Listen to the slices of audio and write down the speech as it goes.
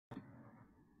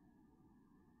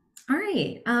All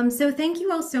right. So thank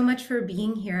you all so much for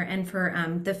being here and for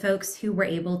the folks who were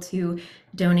able to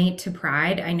donate to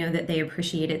Pride. I know that they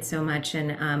appreciate it so much,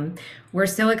 and we're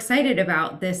so excited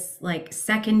about this like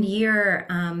second year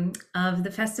of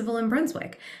the festival in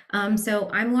Brunswick. So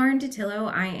I'm Lauren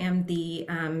Datillo. I am the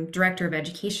Director of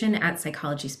Education at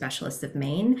Psychology Specialists of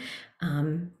Maine.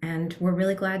 And we're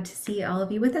really glad to see all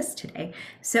of you with us today.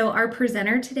 So our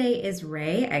presenter today is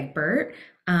Ray Egbert.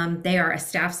 They are a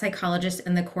staff psychologist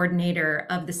and the coordinator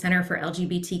of the Center for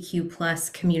LGBTQ plus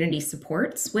community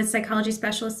supports with Psychology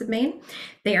Specialists of Maine.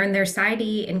 They earned their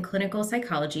Psy.D in clinical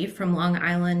psychology from Long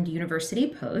Island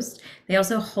University Post. They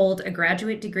also hold a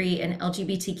graduate degree in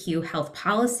LGBTQ health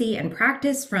policy and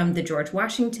practice from the George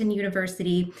Washington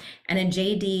University and a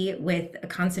JD with a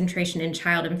concentration in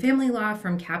child and family law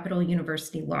from Capital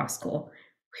University Law School.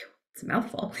 It's a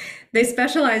mouthful. They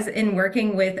specialize in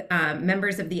working with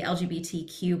members of the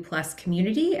LGBTQ plus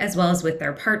community, as well as with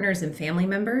their partners and family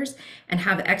members, and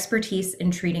have expertise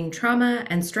in treating trauma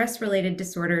and stress-related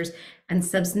disorders and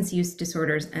substance use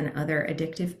disorders and other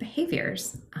addictive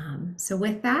behaviors. So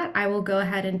with that, I will go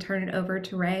ahead and turn it over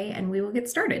to Ray, and we will get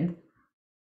started.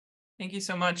 Thank you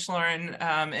so much, Lauren.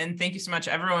 And thank you so much,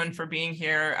 everyone, for being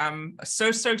here. I'm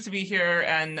so stoked to be here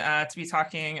and to be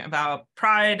talking about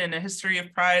Pride and a history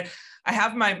of Pride. I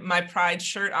have my Pride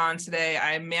shirt on today.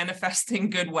 I'm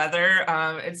manifesting good weather.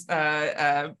 It's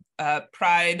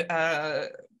Pride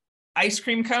ice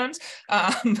cream cones,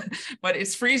 but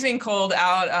it's freezing cold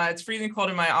out. It's freezing cold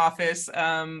in my office,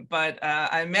 but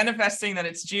I'm manifesting that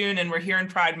it's June and we're here in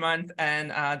Pride Month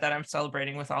and that I'm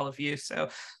celebrating with all of you. So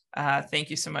thank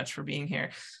you so much for being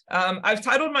here. I've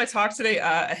titled my talk today,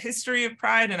 A History of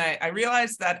Pride, and I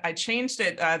realized that I changed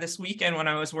it this weekend when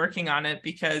I was working on it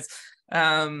because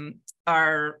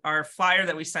our flyer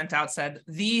that we sent out said,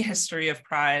 The History of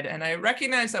Pride, and I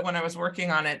recognized that when I was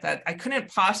working on it that I couldn't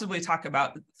possibly talk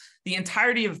about the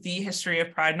entirety of the history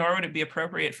of Pride, nor would it be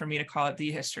appropriate for me to call it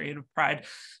The History of Pride,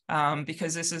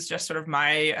 because this is just sort of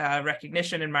my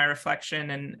recognition and my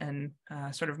reflection and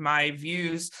sort of my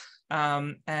views.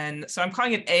 And so I'm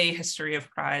calling it A History of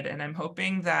Pride, and I'm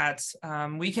hoping that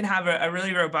we can have a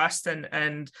really robust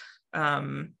and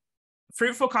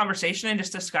fruitful conversation and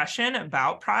just discussion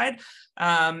about Pride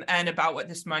and about what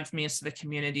this month means to the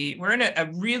community. We're in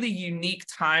a really unique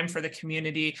time for the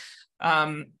community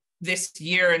this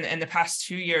year and the past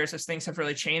 2 years, as things have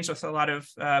really changed with a lot of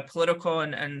political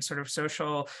and sort of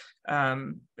social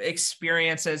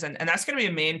experiences. And that's going to be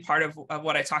a main part of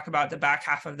what I talk about the back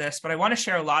half of this. But I want to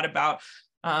share a lot about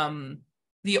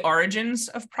the origins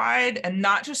of Pride, and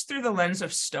not just through the lens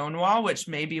of Stonewall, which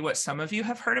may be what some of you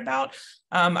have heard about.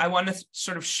 I want to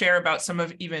sort of share about some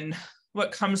of even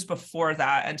what comes before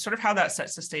that and sort of how that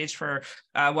sets the stage for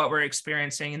what we're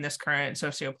experiencing in this current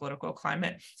socio-political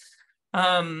climate.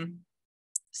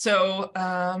 So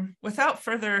without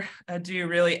further ado,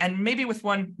 really, and maybe with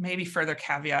one maybe further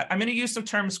caveat, I'm going to use the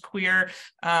terms queer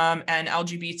and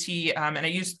LGBT, and I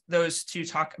use those to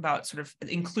talk about sort of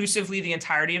inclusively the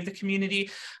entirety of the community.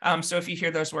 So if you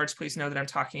hear those words, please know that I'm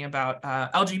talking about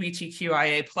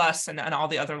LGBTQIA+ and all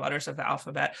the other letters of the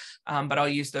alphabet, but I'll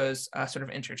use those sort of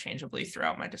interchangeably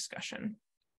throughout my discussion.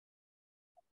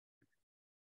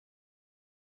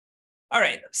 All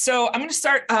right, so I'm going to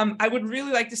start. I would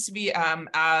really like this to be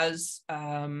as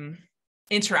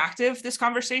interactive, this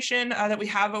conversation that we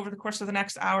have over the course of the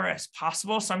next hour as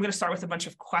possible. So I'm going to start with a bunch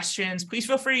of questions. Please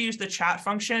feel free to use the chat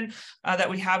function that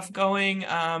we have going,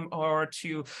 or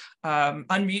to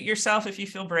unmute yourself if you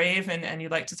feel brave and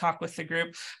you'd like to talk with the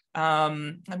group.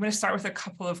 I'm going to start with a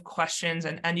couple of questions,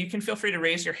 and you can feel free to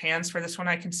raise your hands for this one.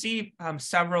 I can see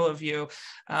several of you.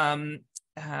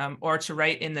 Or to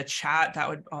write in the chat. That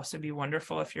would also be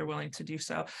wonderful if you're willing to do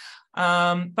so.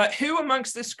 But who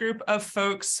amongst this group of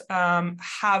folks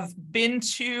have been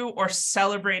to or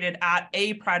celebrated at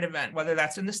a Pride event, whether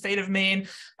that's in the state of Maine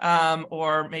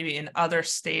or maybe in other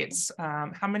states?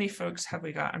 How many folks have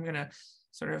we got? I'm going to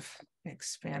sort of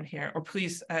expand here. Or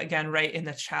please, again, write in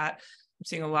the chat. I'm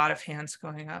seeing a lot of hands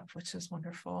going up, which is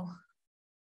wonderful.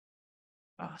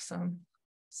 Awesome.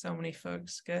 So many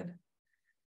folks. Good.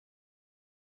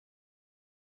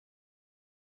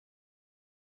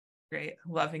 Great,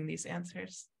 loving these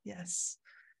answers. Yes,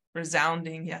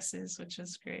 resounding yeses, which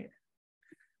is great.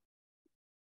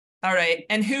 All right,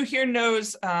 and who here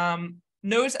knows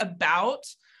about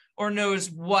or knows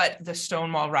what the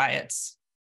Stonewall riots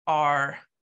are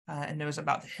and knows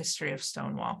about the history of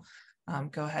Stonewall?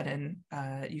 Go ahead and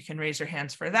you can raise your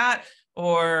hands for that,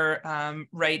 or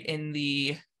write in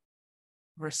the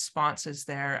responses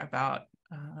there about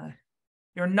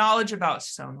your knowledge about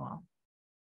Stonewall.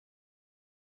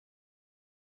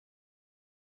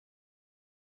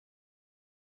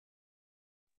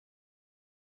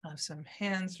 have some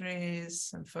hands raised,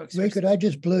 some folks. Ray, could I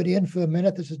just blurt in for a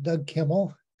minute? This is Doug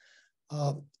Kimmel.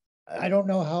 I don't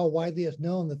know how widely it's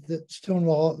known that the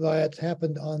Stonewall riots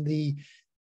happened on the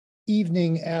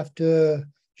evening after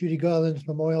Judy Garland's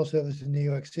memorial service in New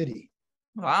York City.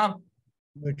 Wow.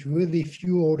 Which really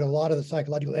fueled a lot of the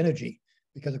psychological energy,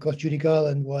 because of course Judy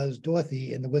Garland was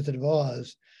Dorothy in The Wizard of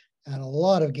Oz, and a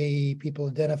lot of gay people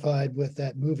identified with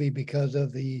that movie because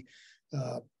of the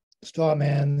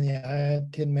Starman, the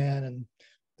Tin Man, and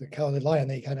the Cowardly Lion.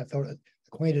 They kind of felt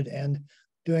acquainted, and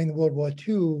during the World War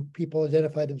II, people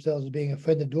identified themselves as being a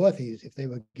friend of Dorothy's if they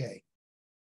were gay.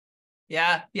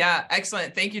 Yeah,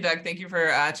 excellent. Thank you, Doug. Thank you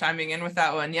for chiming in with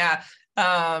that one. Yeah.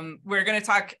 We're going to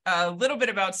talk a little bit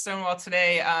about Stonewall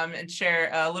today and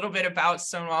share a little bit about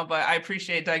Stonewall, but I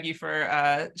appreciate, Doug, you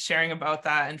for sharing about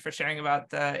that and for sharing about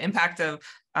the impact of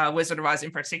Wizard of Oz in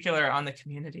particular on the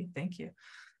community. Thank you.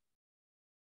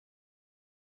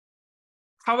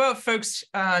 How about folks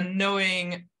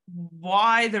knowing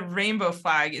why the rainbow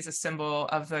flag is a symbol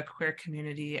of the queer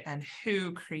community and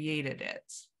who created it?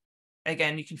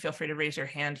 Again, you can feel free to raise your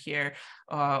hand here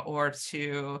or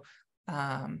to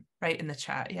write in the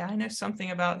chat. Yeah, I know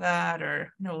something about that,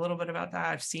 or know a little bit about that.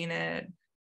 I've seen it.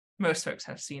 Most folks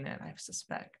have seen it, I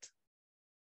suspect.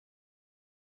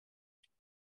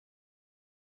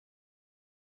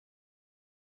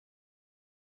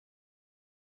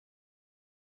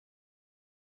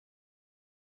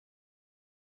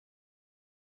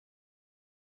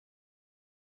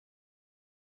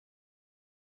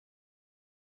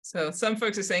 So some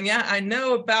folks are saying, yeah, I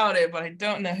know about it, but I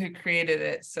don't know who created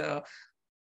it. So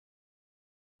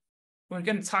we're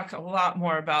going to talk a lot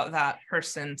more about that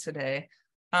person today.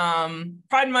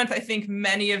 Pride Month, I think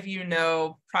many of you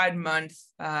know, Pride Month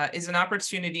is an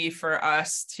opportunity for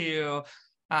us to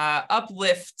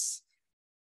uplift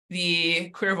the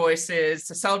queer voices,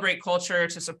 to celebrate culture,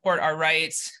 to support our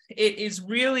rights. It is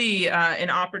really an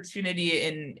opportunity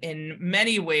in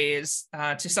many ways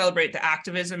to celebrate the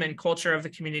activism and culture of the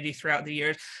community throughout the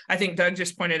years. I think Doug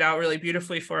just pointed out really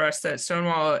beautifully for us that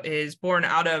Stonewall is born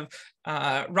out of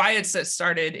riots that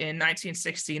started in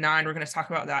 1969. We're going to talk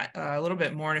about that a little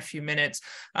bit more in a few minutes,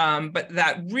 but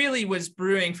that really was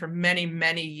brewing for many,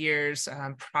 many years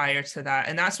prior to that.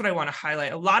 And that's what I want to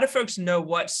highlight. A lot of folks know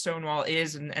what Stonewall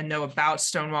is and know about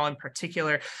Stonewall in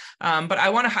particular, but I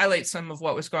want to highlight some of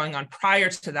what was going on prior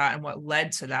to that and what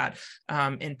led to that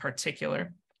in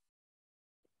particular.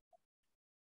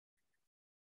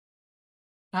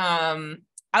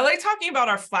 I like talking about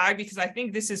our flag because I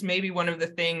think this is maybe one of the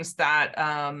things that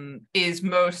is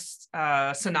most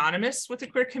synonymous with the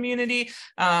queer community.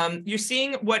 You're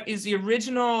seeing what is the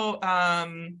original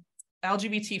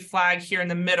LGBT flag here in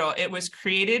the middle. It was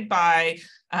created by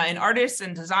an artist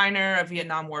and designer, a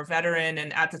Vietnam War veteran,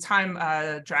 and at the time,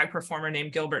 a drag performer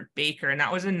named Egbert Baker, and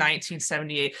that was in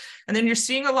 1978. And then you're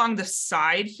seeing along the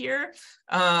side here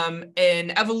an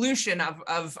evolution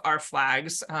of our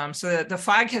flags. So the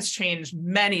flag has changed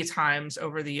many times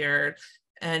over the year.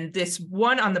 And this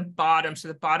one on the bottom, so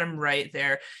the bottom right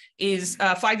there, is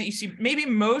a flag that you see maybe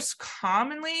most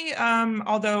commonly,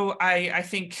 although I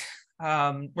think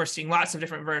we're seeing lots of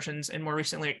different versions in more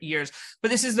recent years, but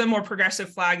this is the more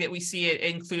progressive flag that we see. It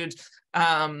includes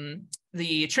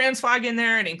the trans flag in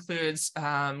there. It includes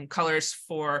colors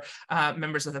for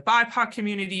members of the BIPOC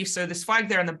community. So this flag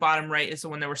there on the bottom right is the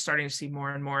one that we're starting to see more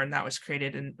and more, and that was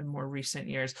created in more recent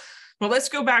years. But let's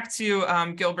go back to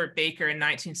Egbert Baker in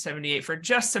 1978 for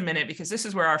just a minute, because this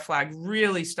is where our flag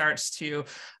really starts to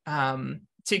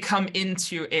come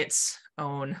into its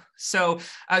own. So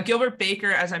Egbert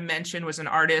Baker, as I mentioned, was an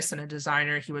artist and a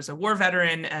designer. He was a war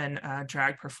veteran and a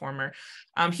drag performer.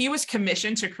 He was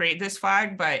commissioned to create this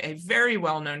flag by a very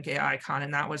well-known gay icon,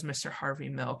 and that was Mr. Harvey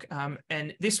Milk.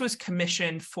 And this was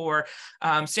commissioned for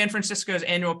San Francisco's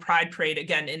annual Pride Parade,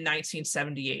 again, in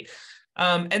 1978.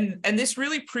 And this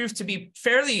really proved to be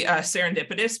fairly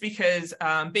serendipitous, because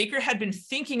Baker had been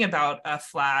thinking about a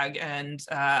flag and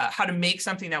how to make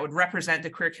something that would represent the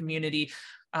queer community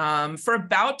for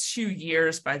about 2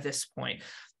 years by this point.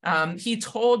 He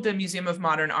told the Museum of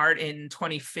Modern Art in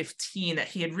 2015 that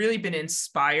he had really been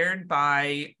inspired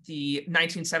by the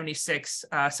 1976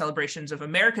 celebrations of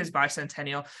America's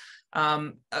bicentennial,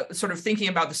 sort of thinking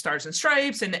about the Stars and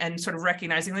Stripes and sort of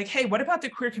recognizing, like, hey, what about the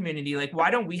queer community? Like,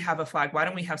 why don't we have a flag? Why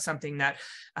don't we have something that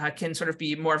can sort of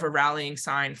be more of a rallying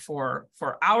sign for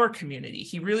our community?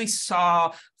 He really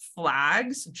saw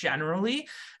flags generally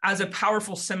as a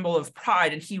powerful symbol of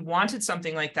pride, and he wanted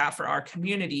something like that for our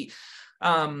community.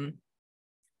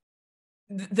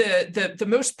 the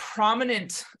most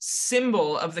prominent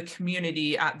symbol of the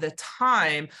community at the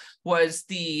time was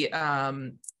the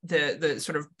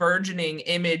sort of burgeoning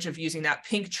image of using that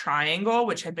pink triangle,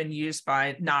 which had been used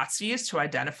by Nazis to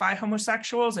identify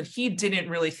homosexuals. And he didn't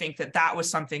really think that that was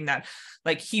something that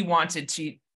like he wanted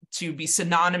to be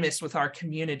synonymous with our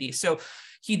community. So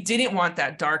he didn't want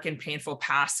that dark and painful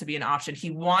past to be an option. He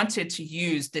wanted to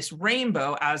use this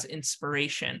rainbow as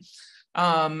inspiration.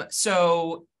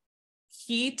 So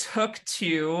he took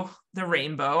to the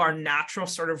rainbow, our natural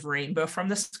sort of rainbow from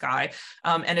the sky,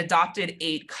 and adopted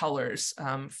 8 colors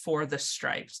for the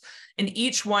stripes. And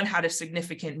each one had a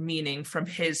significant meaning from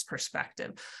his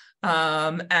perspective.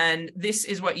 And this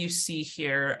is what you see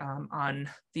here on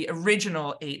the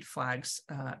original 8 flags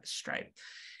stripe.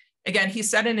 Again, he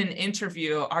said in an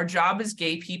interview, our job as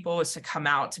gay people is to come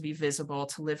out, to be visible,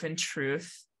 to live in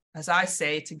truth, as I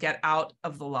say, to get out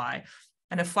of the lie.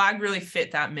 And a flag really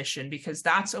fit that mission because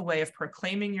that's a way of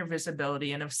proclaiming your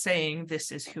visibility and of saying,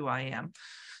 this is who I am.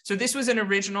 So this was an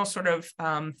original sort of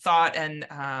thought and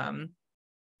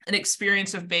an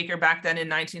experience of Baker back then in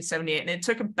 1978. And it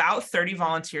took about 30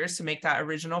 volunteers to make that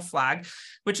original flag,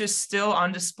 which is still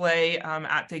on display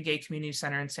at the Gay Community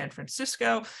Center in San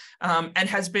Francisco, and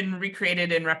has been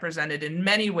recreated and represented in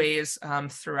many ways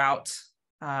throughout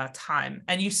time.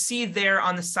 And you see there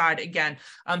on the side, again,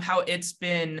 how it's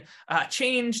been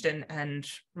changed and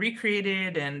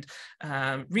recreated and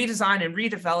redesigned and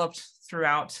redeveloped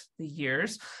throughout the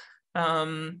years.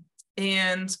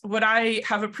 And what I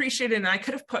have appreciated, and I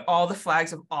could have put all the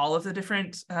flags of all of the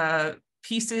different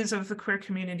pieces of the queer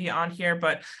community on here,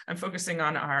 but I'm focusing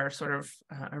on our sort of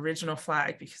original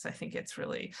flag because I think it's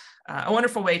really a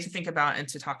wonderful way to think about and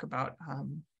to talk about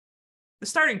the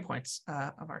starting points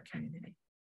of our community.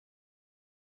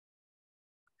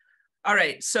 All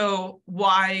right, so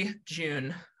why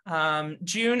June?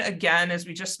 June, again, as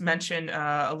we just mentioned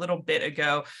a little bit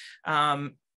ago,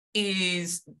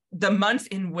 is the month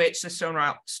in which the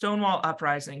Stonewall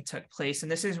Uprising took place. And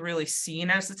this is really seen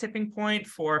as the tipping point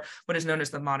for what is known as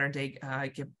the modern day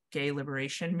gay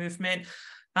liberation movement.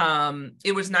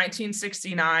 It was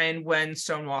 1969 when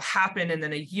Stonewall happened. And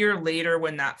then a year later,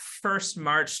 when that first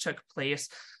march took place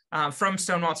from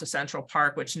Stonewall to Central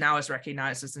Park, which now is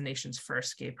recognized as the nation's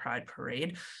first gay pride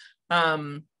parade.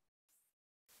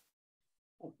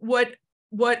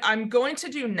 What I'm going to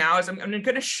do now is I'm going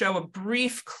to show a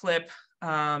brief clip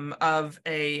of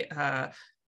a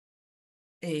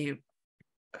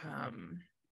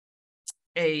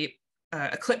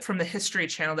clip from the History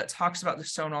Channel that talks about the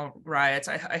Stonewall riots.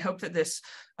 I hope that this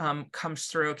comes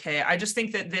through okay. I just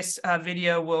think that this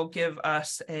video will give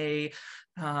us a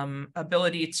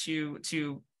ability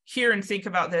to hear and think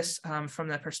about this from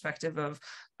the perspective of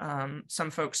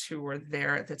some folks who were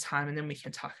there at the time, and then we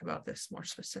can talk about this more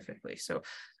specifically. So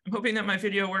I'm hoping that my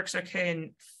video works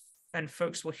okay and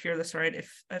folks will hear this all right.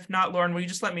 If not, Lauren, will you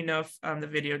just let me know if the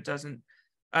video doesn't,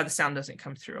 the sound doesn't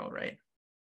come through all right?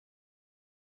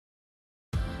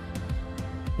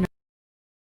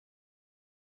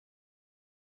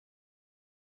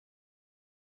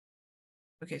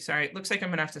 Okay, sorry, it looks like I'm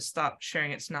gonna have to stop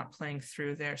sharing. It's not playing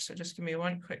through there. So just give me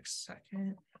one quick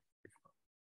second.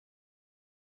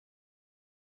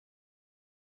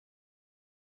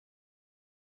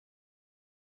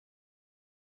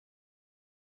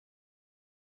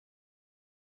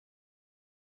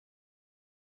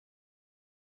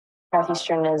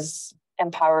 Northeastern is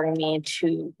empowering me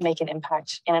to make an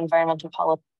impact in environmental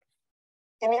policy.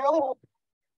 In the early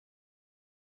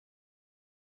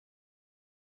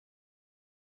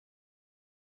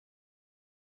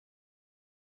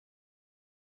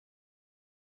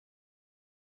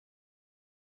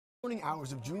morning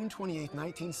hours of June 28,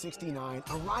 1969,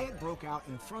 a riot broke out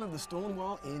in front of the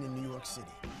Stonewall Inn in New York City.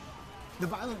 The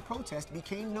violent protest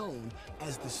became known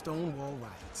as the Stonewall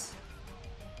Riots.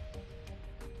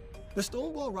 The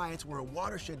Stonewall Riots were a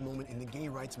watershed moment in the gay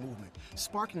rights movement,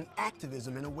 sparking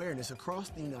activism and awareness across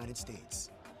the United States.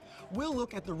 We'll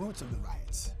look at the roots of the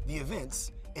riots, the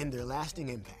events, and their lasting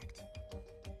impact.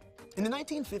 In the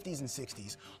 1950s and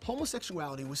 60s,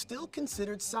 homosexuality was still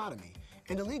considered sodomy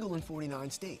and illegal in 49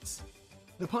 states.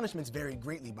 The punishments varied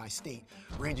greatly by state,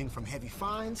 ranging from heavy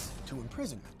fines to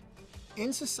imprisonment.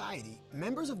 In society,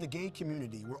 members of the gay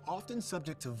community were often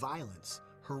subject to violence,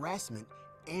 harassment,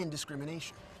 and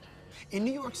discrimination. In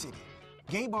New York City,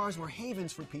 gay bars were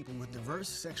havens for people with diverse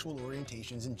sexual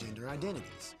orientations and gender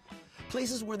identities,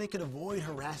 places where they could avoid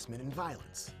harassment and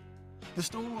violence. The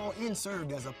Stonewall Inn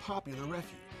served as a popular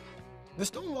refuge. The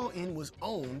Stonewall Inn was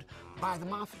owned by the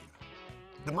mafia.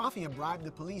 The mafia bribed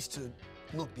the police to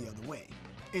look the other way.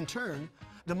 In turn,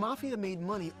 the the mafia made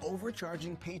money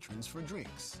overcharging patrons for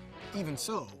drinks. Even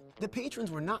so, the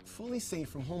patrons were not fully safe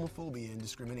from homophobia and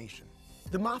discrimination.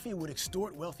 The mafia would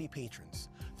extort wealthy patrons,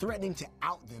 threatening to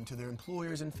out them to their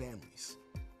employers and families.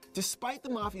 Despite the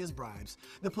mafia's bribes,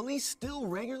 the police still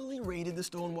regularly raided the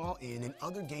Stonewall Inn and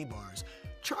other gay bars,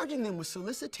 charging them with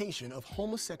solicitation of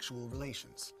homosexual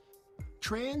relations.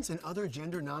 Trans and other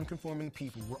gender nonconforming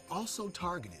people were also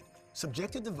targeted,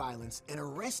 subjected to violence, and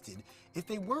arrested if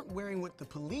they weren't wearing what the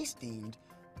police deemed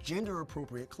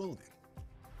gender-appropriate clothing.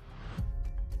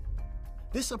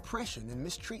 This oppression and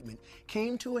mistreatment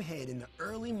came to a head in the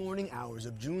early morning hours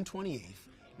of June 28,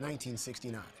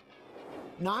 1969.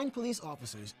 9 police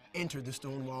officers entered the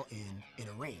Stonewall Inn in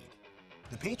a raid.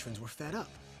 The patrons were fed up.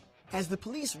 As the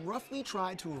police roughly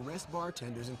tried to arrest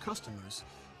bartenders and customers,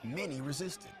 many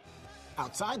resisted.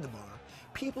 Outside the bar,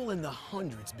 people in the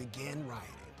hundreds began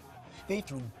rioting. They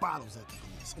threw bottles at the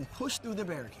police and pushed through the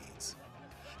barricades.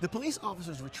 The police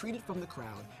officers retreated from the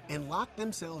crowd and locked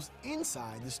themselves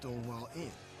inside the Stonewall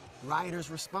Inn. Rioters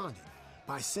responded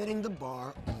by setting the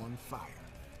bar on fire.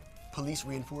 Police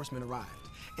reinforcement arrived,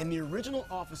 and the original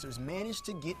officers managed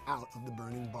to get out of the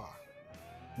burning bar.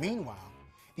 Meanwhile,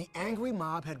 the angry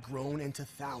mob had grown into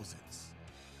thousands.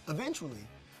 Eventually,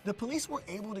 the police were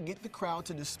able to get the crowd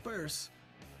to disperse,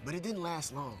 but it didn't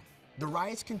last long. The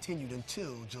riots continued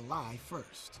until July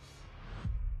 1st.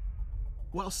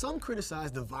 While some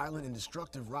criticized the violent and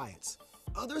destructive riots,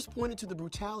 others pointed to the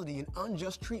brutality and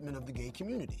unjust treatment of the gay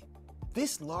community.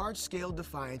 This large-scale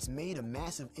defiance made a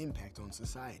massive impact on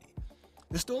society.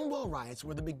 The Stonewall riots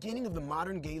were the beginning of the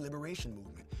modern gay liberation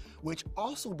movement, which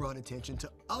also brought attention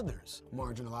to others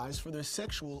marginalized for their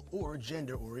sexual or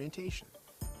gender orientation.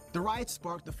 The riots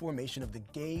sparked the formation of the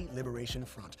Gay Liberation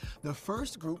Front, the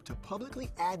first group to publicly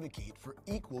advocate for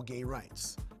equal gay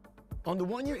rights. On the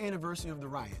 1-year anniversary of the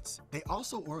riots, they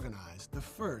also organized the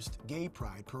first Gay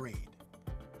Pride Parade.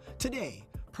 Today,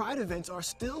 Pride events are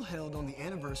still held on the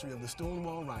anniversary of the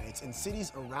Stonewall riots in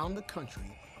cities around the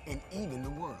country and even the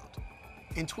world.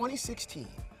 In 2016,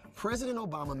 President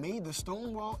Obama made the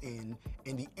Stonewall Inn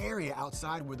and the area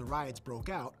outside where the riots broke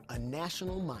out a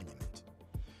national monument.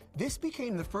 This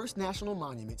became the first national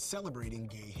monument celebrating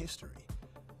gay history.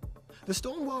 The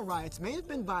Stonewall riots may have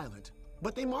been violent,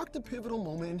 but they marked a pivotal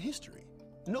moment in history.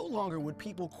 No longer would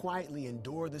people quietly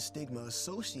endure the stigma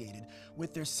associated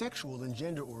with their sexual and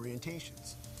gender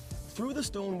orientations. Through the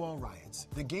Stonewall riots,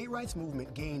 the gay rights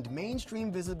movement gained mainstream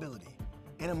visibility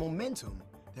and a momentum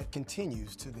that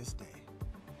continues to this day.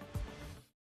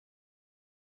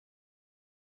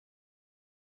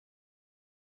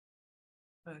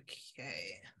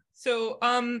 Okay, so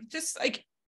just like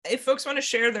if folks want to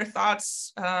share their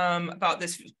thoughts about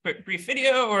this brief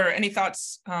video or any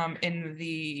thoughts in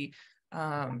the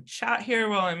chat here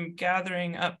while I'm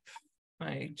gathering up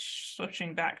my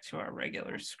switching back to our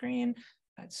regular screen,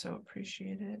 I'd so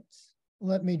appreciate it.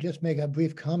 Let me just make a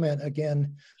brief comment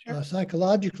again. Sure.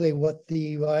 Psychologically, what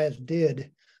the riots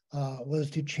did was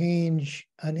to change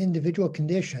an individual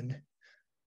condition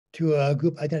to a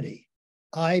group identity.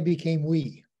 I became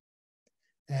we.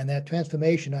 And that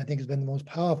transformation, I think, has been the most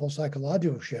powerful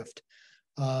psychological shift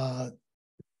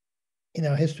in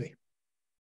our history.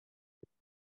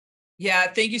 Yeah,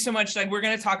 thank you so much, Doug. We're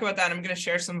going to talk about that. I'm going to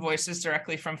share some voices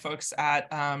directly from folks at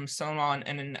Stonewall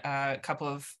and in a couple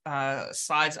of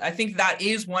slides. I think that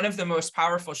is one of the most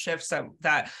powerful shifts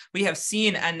that we have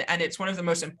seen, and it's one of the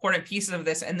most important pieces of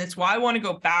this. And that's why I want to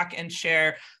go back and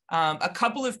share a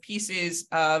couple of pieces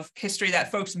of history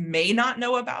that folks may not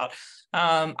know about.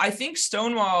 I think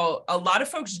Stonewall, a lot of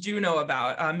folks do know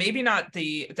about, maybe not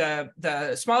the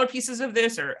smaller pieces of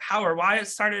this or how or why it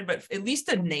started, but at least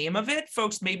the name of it,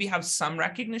 folks maybe have some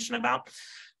recognition about.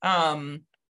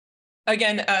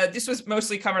 Again, this was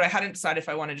mostly covered. I hadn't decided if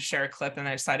I wanted to share a clip, and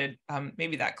I decided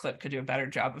maybe that clip could do a better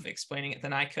job of explaining it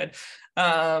than I could.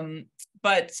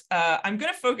 But I'm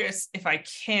going to focus, if I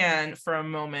can, for a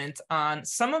moment on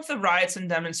some of the riots and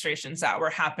demonstrations that were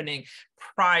happening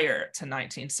prior to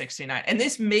 1969. And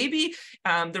this may be,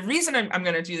 the reason I'm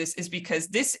going to do this is because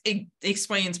this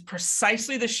explains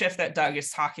precisely the shift that Doug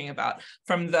is talking about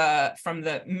from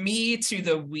the me to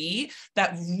the we,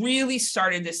 that really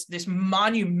started this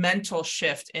monumental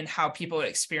shift in how people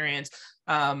experience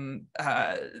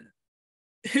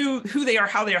who they are,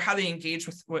 how they engage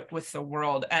with the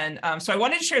world. And so I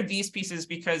wanted to share these pieces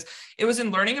because it was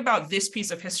in learning about this piece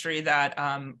of history that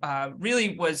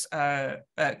really was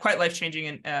quite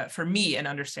life-changing for me in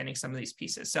understanding some of these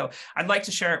pieces. So I'd like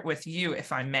to share it with you,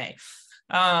 if I may.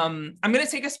 I'm going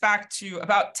to take us back to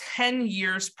about 10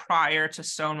 years prior to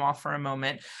Stonewall for a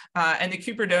moment, and the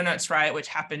Cooper Donuts riot, which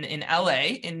happened in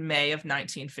LA in May of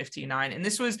 1959. And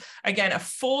this was, again, a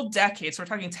full decade. So we're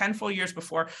talking 10 full years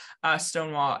before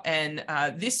Stonewall. And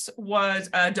this was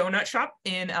a donut shop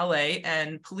in LA,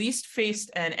 and police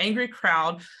faced an angry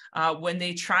crowd when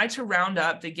they tried to round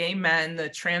up the gay men, the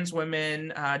trans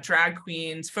women, drag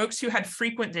queens, folks who had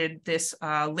frequented this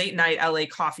late night LA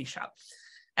coffee shop.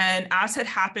 And as had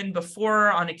happened before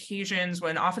on occasions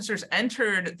when officers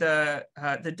entered the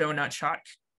donut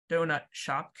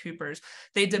shop, Cooper's,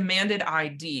 they demanded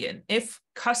ID. And if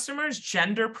customers'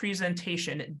 gender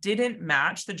presentation didn't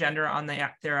match the gender on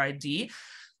their ID,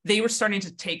 they were starting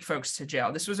to take folks to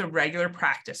jail. This was a regular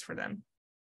practice for them.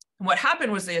 And what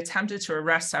happened was they attempted to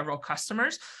arrest several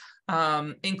customers,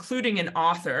 including an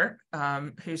author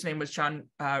whose name was John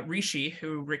Rishi,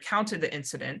 who recounted the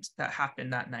incident that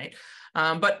happened that night.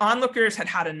 But onlookers had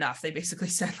had enough. They basically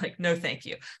said, like, no, thank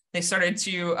you. They started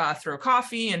to throw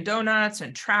coffee and donuts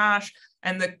and trash.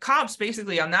 And the cops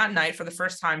basically on that night for the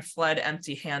first time fled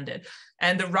empty-handed.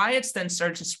 And the riots then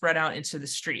started to spread out into the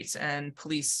streets, and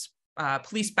police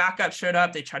backup showed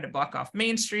up. They tried to block off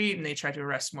Main Street, and they tried to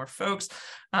arrest more folks.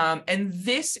 And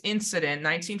this incident,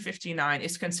 1959,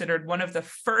 is considered one of the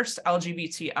first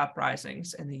LGBT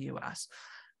uprisings in the US.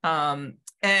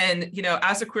 And, you know,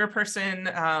 as a queer person,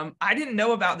 I didn't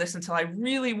know about this until I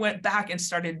really went back and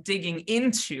started digging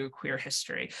into queer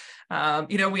history.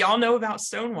 You know, we all know about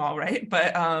Stonewall, right?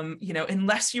 But, you know,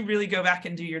 unless you really go back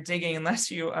and do your digging, unless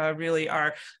you really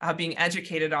are being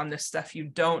educated on this stuff, you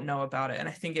don't know about it. And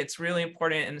I think it's really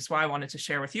important. And it's why I wanted to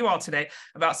share with you all today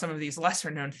about some of these lesser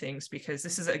known things, because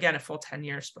this is, again, a full 10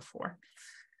 years before.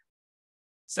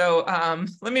 So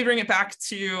let me bring it back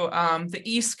to the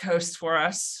East Coast for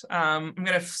us. I'm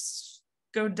going to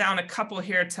go down a couple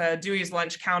here to Dewey's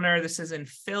Lunch Counter. This is in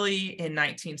Philly in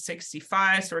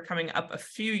 1965. So we're coming up a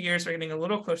few years. We're getting a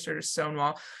little closer to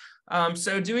Stonewall.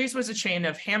 So Dewey's was a chain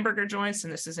of hamburger joints,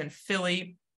 and this is in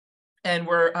Philly. And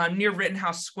we're near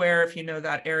Rittenhouse Square, if you know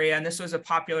that area. And this was a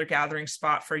popular gathering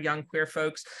spot for young queer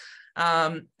folks.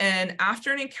 And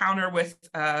after an encounter with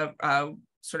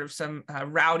sort of some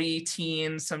rowdy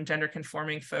teens, some gender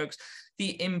conforming folks,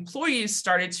 the employees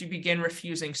started to begin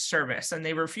refusing service, and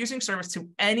they were refusing service to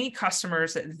any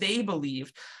customers that they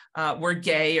believed were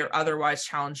gay or otherwise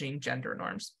challenging gender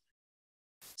norms.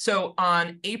 So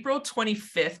on April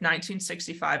 25th,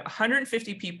 1965,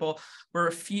 150 people were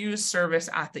refused service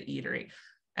at the eatery.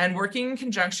 And working in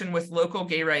conjunction with local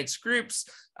gay rights groups,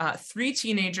 3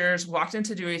 teenagers walked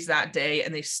into Dewey's that day,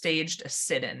 and they staged a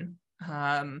sit-in.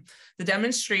 The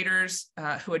demonstrators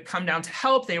who had come down to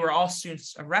help, they were all soon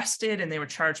arrested, and they were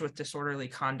charged with disorderly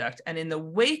conduct. And in the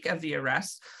wake of the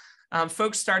arrest,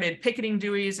 folks started picketing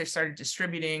Dewey's. They started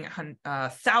distributing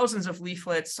thousands of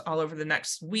leaflets all over the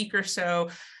next week or so.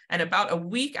 And about a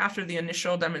week after the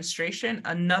initial demonstration,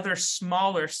 another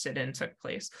smaller sit-in took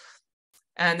place.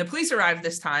 And the police arrived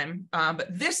this time, but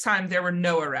this time there were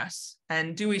no arrests.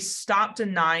 And Dewey stopped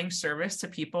denying service to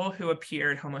people who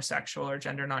appeared homosexual or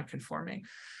gender nonconforming.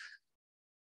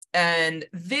 And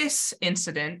this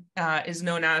incident is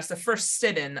known as the first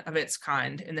sit-in of its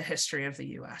kind in the history of the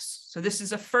US. So this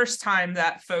is the first time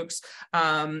that folks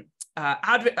sort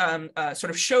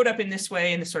of showed up in this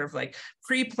way, in this sort of like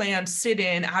pre-planned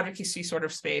sit-in advocacy sort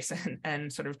of space,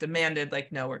 and sort of demanded,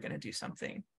 like, no, we're going to do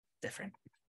something different.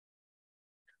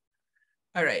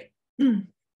 All right.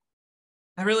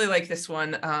 I really like this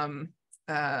one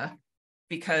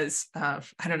because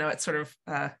I don't know, it's sort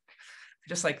of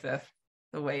just like the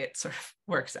way it sort of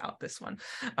works out, this one.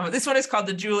 This one is called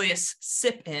the Julius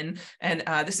Sip-In, and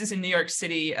this is in New York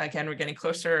City. Again, we're getting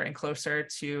closer and closer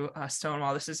to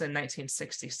Stonewall. This is in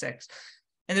 1966.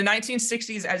 In the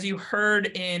 1960s, as you heard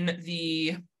in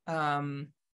the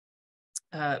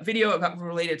video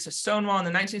related to Stonewall, in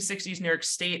the 1960s, New York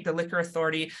State, the Liquor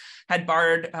Authority had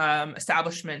barred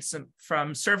establishments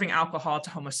from serving alcohol to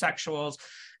homosexuals.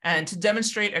 And to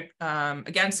demonstrate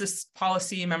against this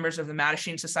policy, members of the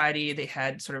Mattachine Society, they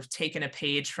had sort of taken a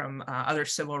page from other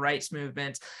civil rights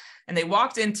movements. And they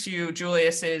walked into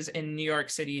Julius's in New York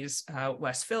City's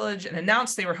West Village and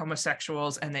announced they were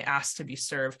homosexuals, and they asked to be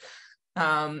served.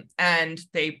 And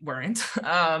they weren't,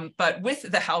 but with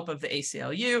the help of the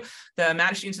ACLU, the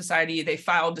Mattachine Society, they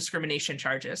filed discrimination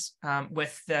charges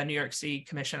with the New York City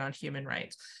Commission on Human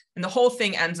Rights. And the whole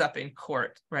thing ends up in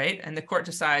court, right? And the court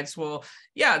decides, well,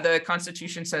 yeah, the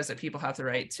Constitution says that people have the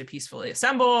right to peacefully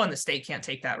assemble, and the state can't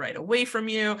take that right away from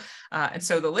you. And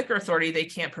so the Liquor Authority, they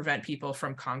can't prevent people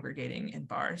from congregating in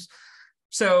bars.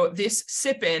 So this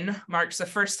sit-in marks the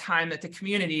first time that the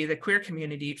community, the queer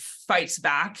community, fights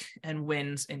back and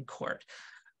wins in court.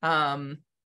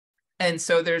 And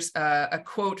so there's a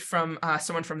quote from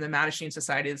someone from the Mattachine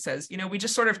Society that says, you know, we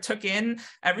just sort of took in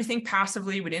everything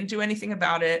passively. We didn't do anything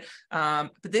about it.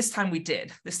 But this time we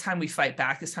did. This time we fight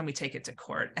back. This time we take it to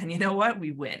court. And you know what?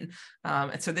 We win.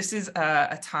 And so this is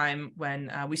a time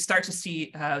when we start to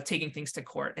see taking things to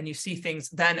court. And you see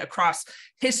things then across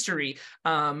history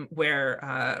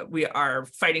where we are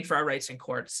fighting for our rights in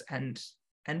courts and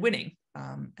winning.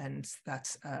 And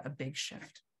that's a big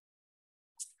shift.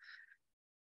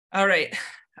 All right,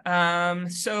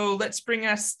 so let's bring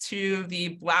us to the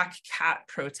Black Cat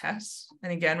protests.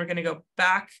 And again, we're gonna go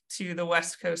back to the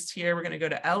West Coast here. We're gonna go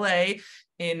to LA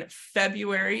in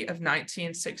February of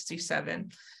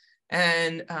 1967.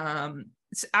 And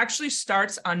it actually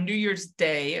starts on New Year's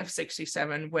Day of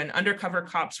 67 when undercover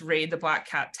cops raid the Black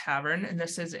Cat Tavern. And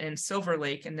this is in Silver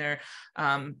Lake, and they're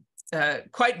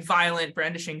quite violent,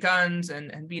 brandishing guns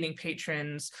and beating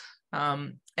patrons.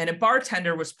 And a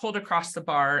bartender was pulled across the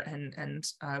bar and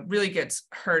really gets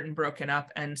hurt and broken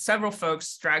up. And several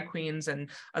folks, drag queens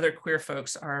and other queer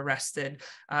folks, are arrested.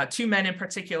 2 men in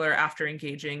particular, after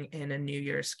engaging in a New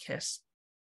Year's kiss.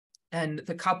 And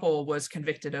the couple was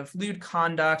convicted of lewd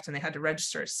conduct, and they had to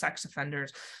register as sex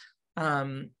offenders.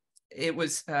 It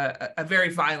was a very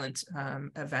violent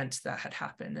event that had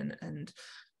happened. And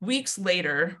weeks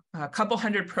later, a couple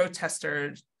hundred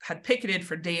protesters had picketed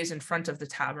for days in front of the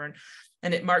tavern.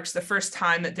 And it marks the first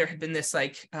time that there had been this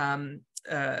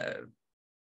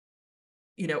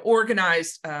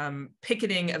organized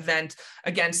picketing event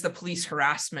against the police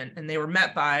harassment. And they were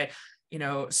met by,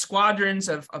 squadrons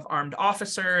of armed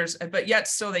officers, but yet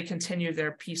still they continued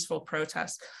their peaceful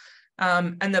protests.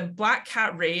 And the Black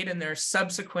Cat raid and their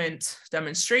subsequent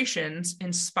demonstrations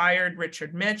inspired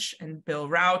Richard Mitch and Bill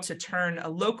Rao to turn a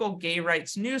local gay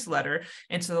rights newsletter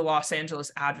into the Los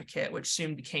Angeles Advocate, which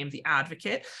soon became the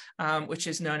Advocate, which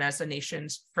is known as the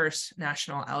nation's first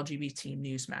national LGBT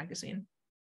news magazine,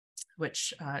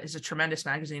 which is a tremendous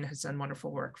magazine, has done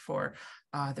wonderful work for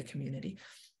the community.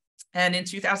 And in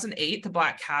 2008, the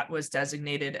Black Cat was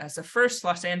designated as the first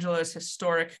Los Angeles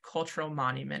historic cultural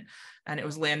monument, and it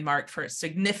was landmarked for its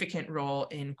significant role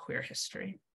in queer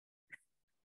history.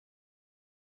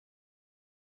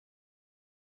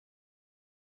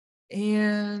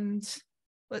 And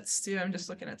I'm just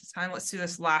looking at the time, let's do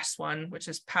this last one, which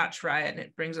is Patch Riot, and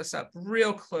it brings us up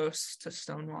real close to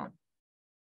Stonewall.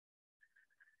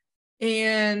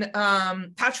 And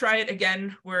Patch Riot,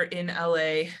 again, we're in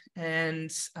LA,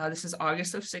 and this is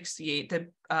August of 68. The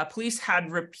police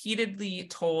had repeatedly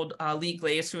told Lee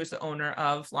Glaze, who is the owner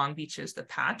of Long Beach's The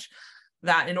Patch,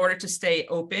 that in order to stay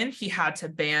open, he had to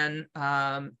ban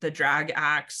the drag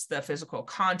acts, the physical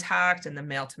contact, and the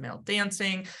male-to-male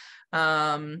dancing.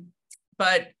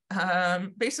 But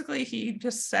basically, he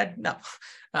just said no.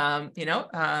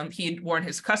 He'd warn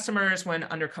his customers when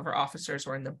undercover officers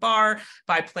were in the bar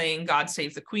by playing God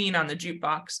Save the Queen on the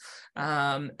jukebox.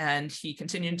 And he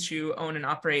continued to own and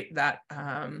operate that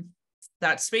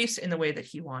space in the way that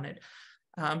he wanted.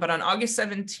 But on August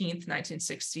 17th,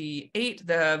 1968,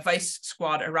 the Vice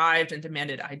Squad arrived and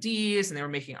demanded IDs, and they were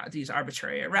making these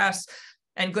arbitrary arrests.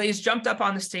 And Glaze jumped up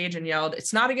on the stage and yelled,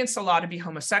 "It's not against the law to be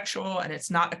homosexual, and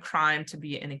it's not a crime to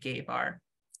be in a gay bar."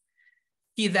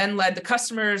 He then led the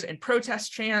customers in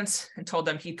protest chants and told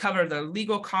them he'd cover the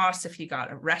legal costs if they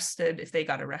got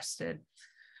arrested.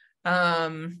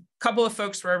 Couple of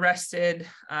folks were arrested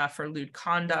for lewd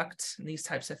conduct and these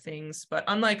types of things. But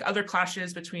unlike other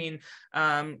clashes between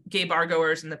gay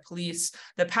bargoers and the police,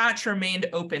 the Patch remained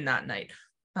open that night.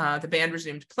 The band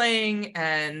resumed playing,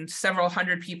 and several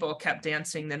hundred people kept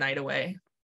dancing the night away.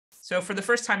 So for the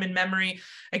first time in memory,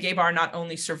 a gay bar not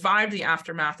only survived the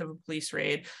aftermath of a police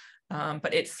raid,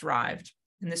 but it thrived.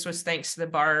 And this was thanks to the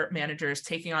bar managers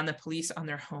taking on the police on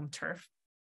their home turf.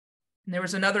 And there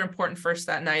was another important first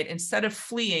that night. Instead of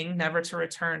fleeing, never to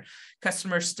return,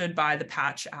 customers stood by the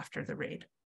Patch after the raid.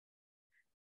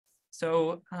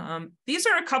 So these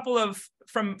are a couple of,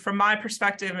 from my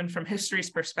perspective and from history's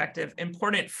perspective,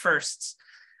 important firsts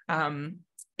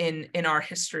in our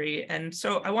history. And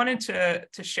so I wanted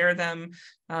to share them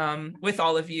with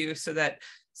all of you so that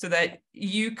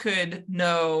you could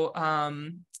know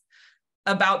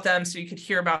about them, so you could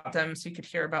hear about them, so you could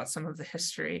hear about some of the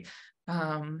history.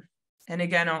 And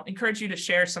again, I'll encourage you to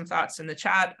share some thoughts in the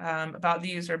chat about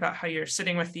these, or about how you're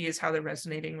sitting with these, how they're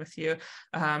resonating with you.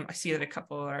 I see that a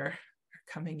couple are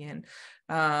coming in.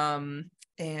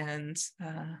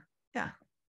 Yeah.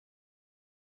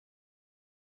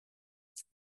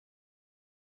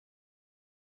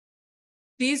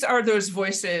 These are those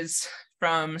voices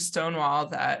from Stonewall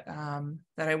that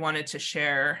that I wanted to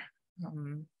share.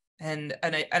 And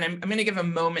I'm going to give a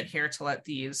moment here to let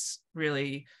these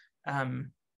really, to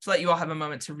let you all have a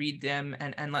moment to read them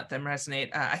and let them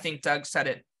resonate. I think Doug said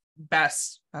it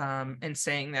best in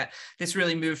saying that this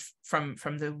really moved from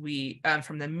the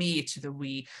me to the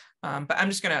we. But I'm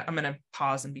gonna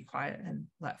pause and be quiet and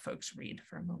let folks read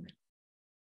for a moment.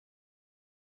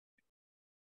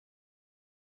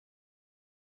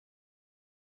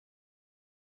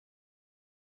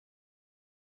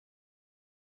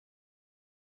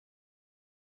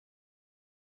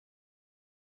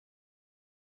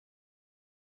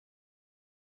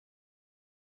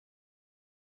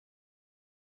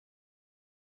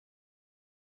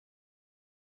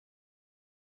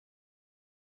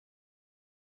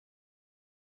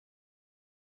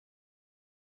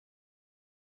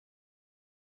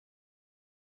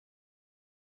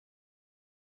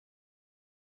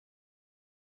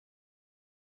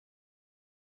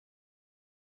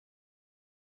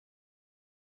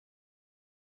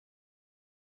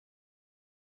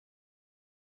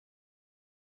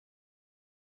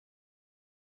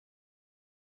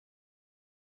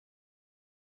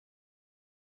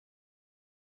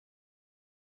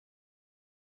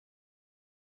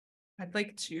 I'd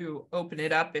like to open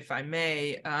it up, if I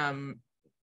may,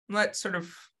 let sort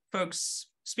of folks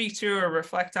speak to or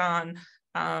reflect on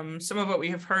some of what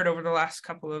we have heard over the last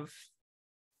couple of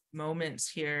moments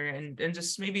here, and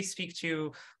just maybe speak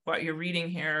to what you're reading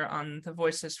here on the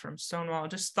voices from Stonewall,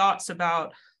 just thoughts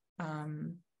about how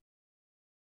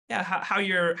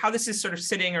this is sort of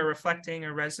sitting or reflecting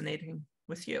or resonating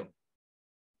with you.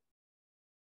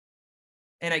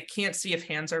 And I can't see if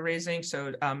hands are raising,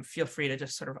 so feel free to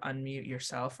just sort of unmute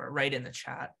yourself or write in the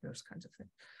chat, those kinds of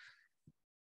things.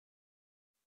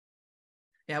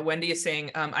 Yeah, Wendy is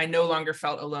saying, I no longer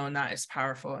felt alone. That is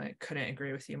powerful. I couldn't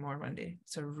agree with you more, Wendy.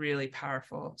 It's a really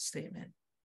powerful statement.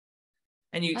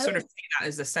 And you sort of see that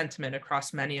as a sentiment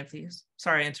across many of these.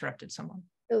 Sorry, I interrupted someone.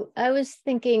 So I was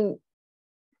thinking,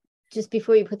 just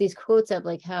before you put these quotes up,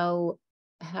 like how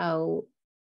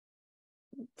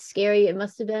scary it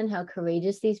must have been, how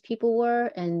courageous these people were,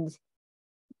 and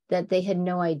that they had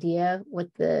no idea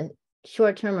what the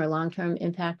short-term or long-term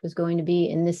impact was going to be.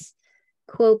 And this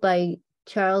quote by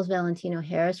Charles Valentino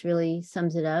Harris really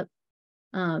sums it up.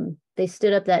 They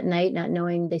stood up that night not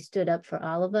knowing they stood up for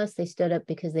all of us. They stood up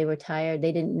because they were tired.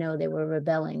 They didn't know they were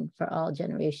rebelling for all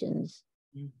generations.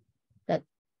 Mm-hmm. That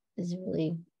is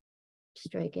really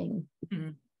striking. Mm-hmm.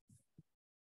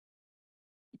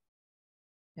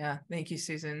 Yeah, thank you,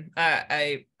 Susan.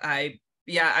 Every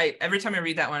time I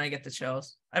read that one, I get the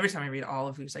chills. Every time I read all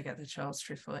of these, I get the chills,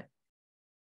 truthfully.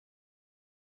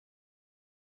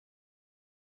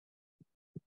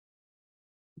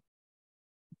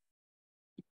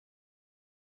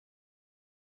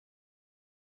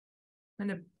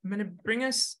 I'm gonna bring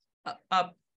us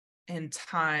up in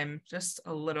time just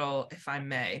a little, if I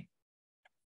may.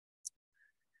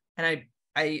 And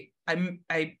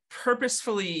I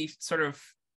purposefully sort of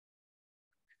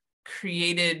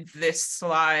created this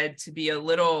slide to be a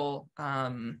little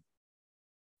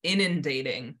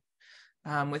inundating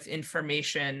with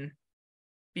information,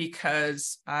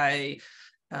 because I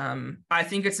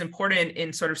think it's important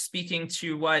in sort of speaking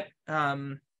to what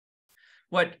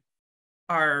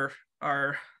our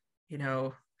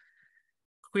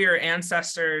queer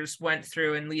ancestors went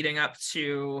through and leading up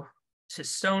to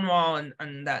Stonewall and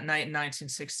that night in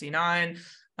 1969.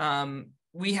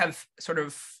 We have sort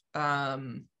of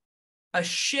a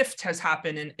shift has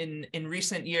happened in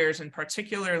recent years, and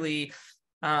particularly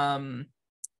in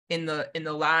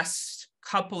the last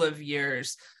couple of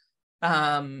years,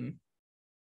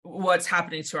 what's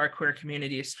happening to our queer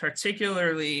communities,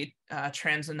 particularly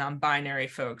trans and non-binary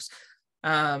folks.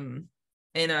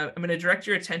 And I'm going to direct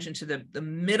your attention to the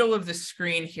middle of the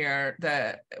screen here,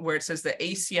 where it says the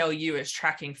ACLU is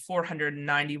tracking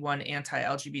 491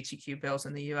 anti-LGBTQ bills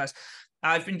in the US.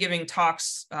 I've been giving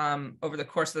talks over the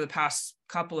course of the past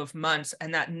couple of months,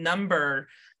 and that number,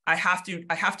 I have to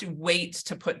wait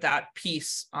to put that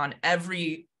piece on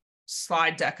every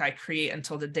slide deck I create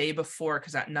until the day before,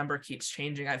 because that number keeps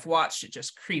changing. I've watched it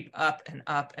just creep up and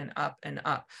up and up and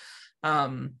up.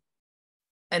 And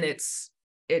it's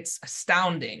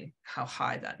astounding how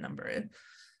high that number is.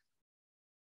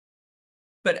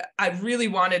 But I really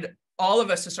wanted all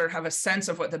of us to sort of have a sense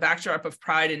of what the backdrop of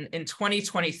Pride in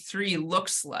 2023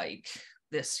 looks like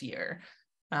this year,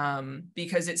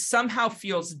 because it somehow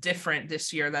feels different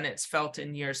this year than it's felt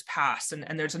in years past.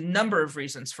 And there's a number of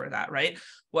reasons for that, right?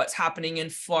 What's happening in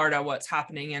Florida, what's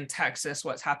happening in Texas,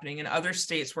 what's happening in other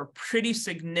states where pretty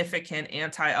significant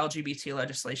anti-LGBT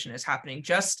legislation is happening.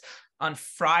 Just on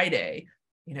Friday,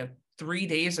 3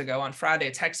 days ago on Friday,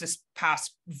 Texas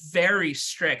passed very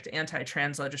strict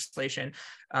anti-trans legislation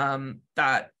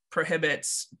that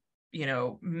prohibits,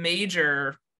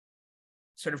 major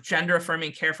sort of gender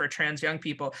affirming care for trans young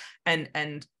people, and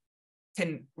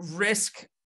can risk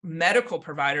medical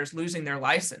providers losing their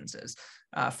licenses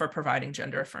for providing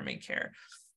gender affirming care.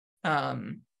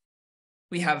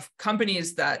 We have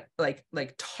companies that like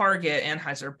Target,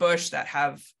 Anheuser-Busch, that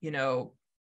have,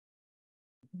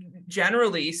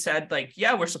 generally said like,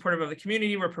 yeah, we're supportive of the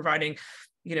community, we're providing,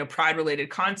 pride related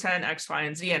content, X, Y,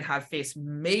 and Z, and have faced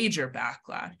major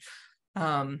backlash.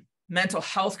 Mental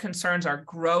health concerns are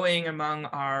growing among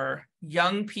our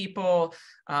young people,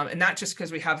 and not just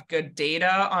because we have good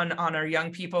data on our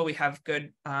young people. We have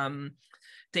good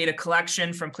data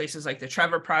collection from places like the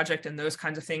Trevor Project and those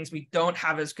kinds of things. We don't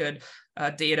have as good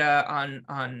data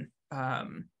on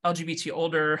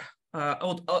LGBT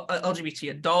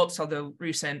LGBT adults, although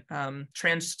recent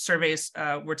trans surveys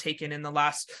were taken in the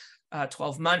last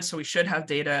 12 months. So we should have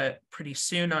data pretty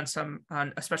soon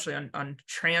especially on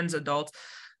trans adults.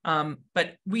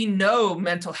 But we know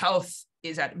mental health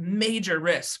is at major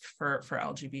risk for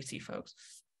LGBT folks.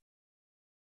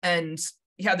 And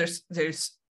yeah,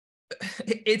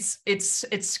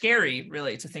 it's scary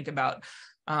really to think about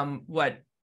what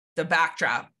the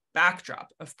backdrop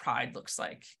of Pride looks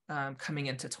like coming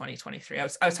into 2023. I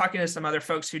was talking to some other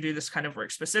folks who do this kind of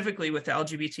work specifically with the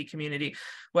LGBT community,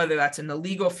 whether that's in the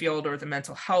legal field or the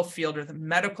mental health field or the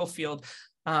medical field.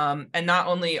 And not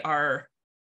only are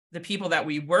the people that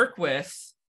we work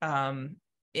with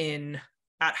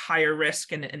at higher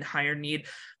risk and in higher need,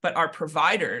 but our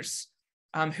providers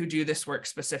who do this work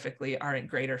specifically are in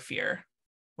greater fear.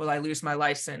 Will I lose my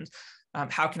license?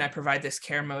 How can I provide this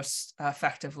care most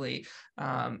effectively?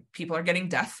 People are getting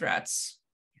death threats,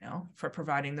 for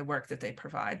providing the work that they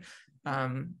provide.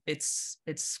 It's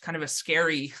kind of a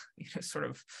scary sort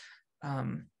of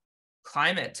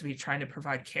climate to be trying to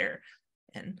provide care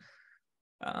in.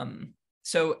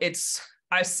 So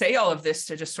I say all of this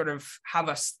to just sort of have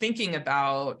us thinking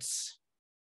about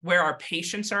where our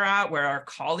patients are at, where our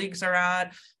colleagues are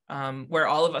at, where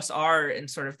all of us are in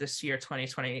sort of this year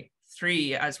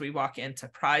 2023 as we walk into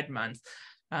Pride Month.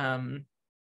 And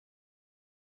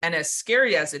as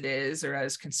scary as it is, or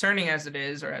as concerning as it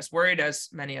is, or as worried as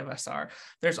many of us are,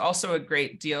 there's also a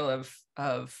great deal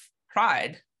of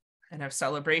pride and of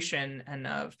celebration and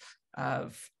of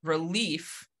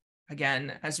relief,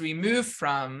 again, as we move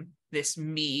from this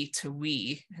me to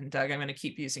we. And Doug, I'm going to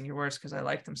keep using your words because I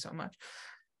like them so much.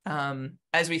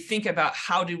 As we think about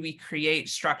how do we create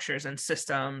structures and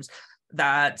systems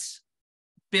that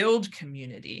build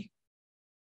community,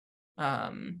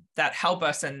 that help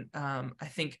us, and I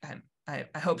think I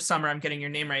hope Summer, I'm getting your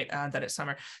name right, that it's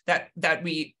Summer, that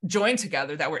we join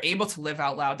together, that we're able to live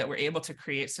out loud, that we're able to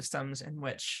create systems in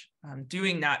which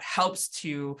doing that helps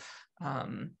to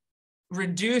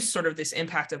reduce sort of this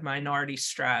impact of minority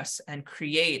stress and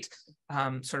create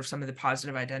sort of some of the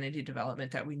positive identity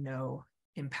development that we know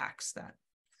impacts that.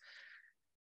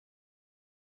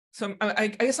 So I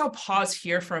guess I'll pause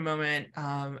here for a moment,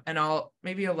 and I'll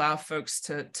maybe allow folks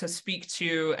to speak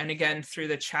to, and again, through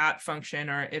the chat function,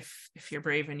 or if you're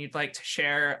brave and you'd like to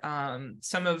share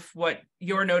some of what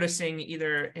you're noticing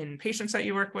either in patients that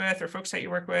you work with or folks that you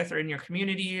work with or in your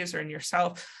communities or in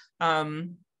yourself,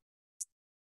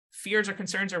 fears or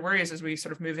concerns or worries as we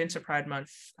sort of move into Pride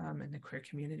Month in the queer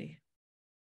community.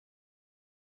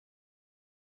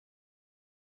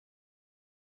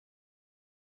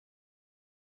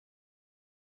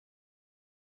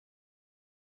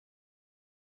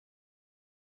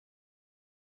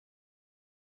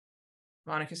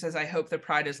 Monica says, I hope the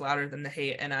pride is louder than the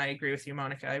hate. And I agree with you,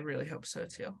 Monica. I really hope so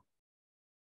too.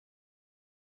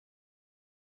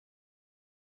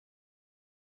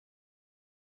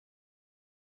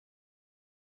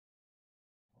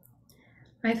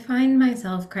 I find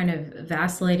myself kind of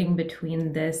vacillating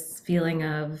between this feeling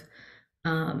of,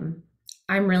 I'm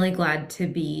really glad to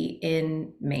be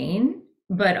in Maine,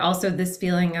 but also this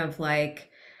feeling of like,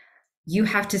 you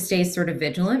have to stay sort of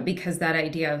vigilant because that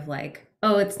idea of like,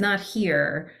 oh, it's not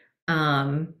here,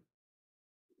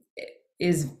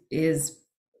 is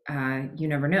you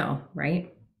never know,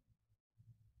 right?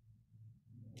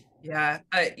 Yeah,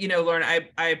 Lauren,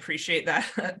 I appreciate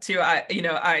that too.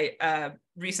 I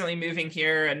recently moving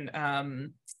here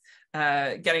and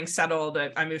getting settled.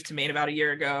 I moved to Maine about a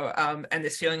year ago, and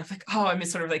this feeling of like, oh, I'm in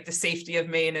sort of like the safety of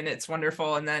Maine and it's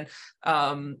wonderful. And then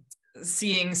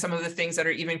seeing some of the things that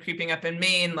are even creeping up in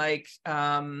Maine, like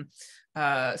some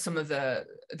of the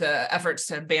efforts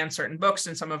to ban certain books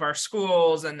in some of our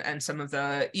schools, and some of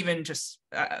the, even just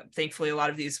thankfully a lot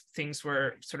of these things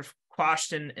were sort of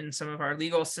quashed in some of our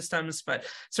legal systems, but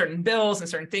certain bills and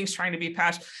certain things trying to be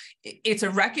passed. It's a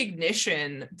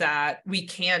recognition that we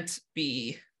can't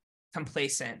be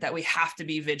complacent, that we have to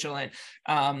be vigilant.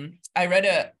 I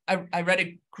read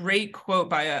a great quote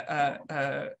by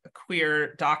a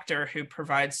queer doctor who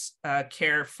provides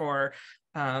care for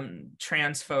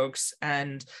trans folks,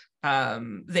 and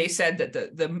they said that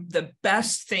the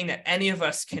best thing that any of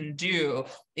us can do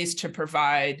is to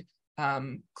provide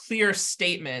clear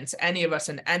statements, any of us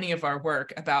in any of our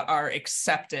work, about our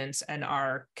acceptance and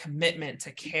our commitment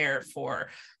to care for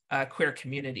queer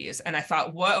communities. And I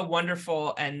thought, what a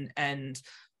wonderful and an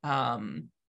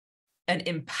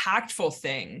impactful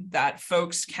thing that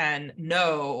folks can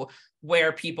know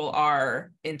where people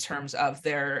are in terms of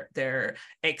their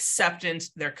acceptance,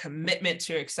 their commitment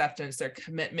to acceptance, their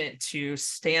commitment to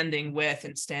standing with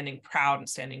and standing proud and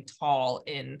standing tall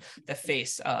in the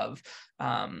face of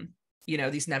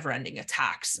these never-ending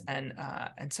attacks. And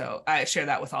so I share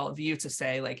that with all of you to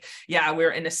say, like, yeah,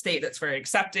 we're in a state that's very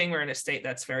accepting, we're in a state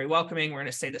that's very welcoming, we're in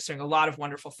a state that's doing a lot of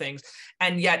wonderful things,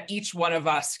 and yet each one of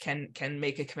us can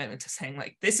make a commitment to saying,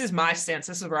 like, this is my stance,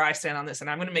 this is where I stand on this, and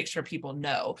I'm going to make sure people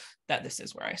know that this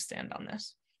is where I stand on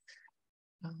this.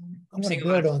 I'm going to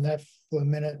build on that for a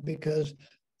minute, because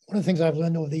one of the things I've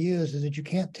learned over the years is that you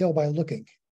can't tell by looking.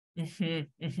 You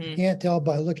can't tell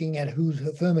by looking at who's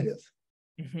affirmative.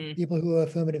 People who are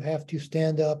affirmative have to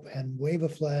stand up and wave a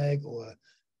flag, or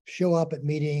show up at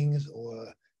meetings,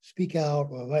 or speak out,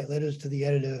 or write letters to the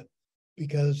editor,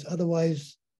 because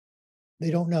otherwise they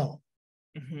don't know.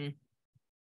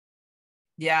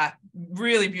 Yeah,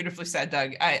 really beautifully said,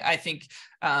 Doug. I think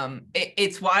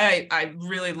it's why I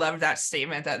really love that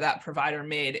statement that provider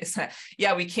made, is that,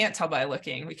 yeah, we can't tell by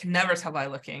looking. We can never tell by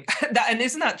looking. And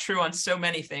isn't that true on so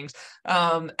many things?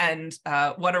 And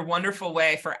what a wonderful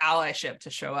way for allyship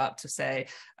to show up, to say,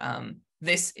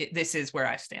 this is where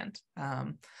I stand.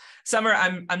 Summer,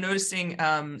 I'm noticing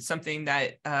something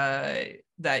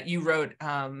that you wrote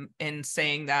in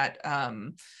saying that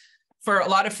for a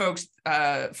lot of folks,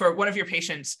 for one of your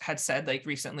patients had said, like,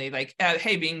 recently, like,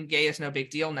 hey, being gay is no big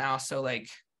deal now. So, like,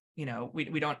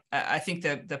 we don't, I think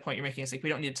the point you're making is, like, we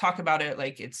don't need to talk about it.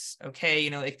 Like, it's okay,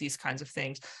 like these kinds of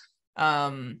things.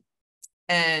 And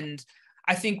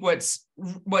I think what's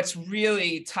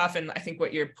really tough, and I think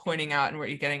what you're pointing out and what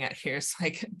you're getting at here, is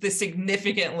like the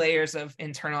significant layers of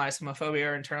internalized homophobia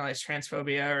or internalized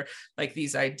transphobia, or like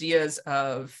these ideas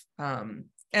of,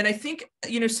 and I think,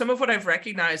 some of what I've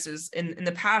recognized is in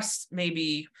the past,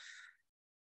 maybe,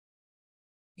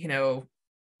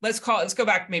 let's go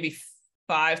back maybe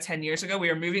 5-10 years ago, we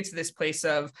were moving to this place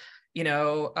of,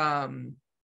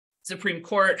 Supreme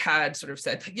Court had sort of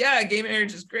said, yeah, gay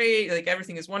marriage is great, like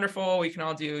everything is wonderful, we can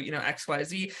all do, X, Y,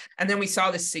 Z. And then we saw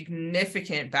this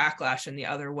significant backlash in the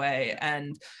other way.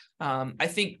 And I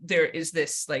think there is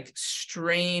this like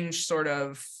strange sort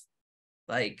of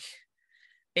like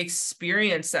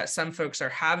experience that some folks are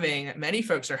having, many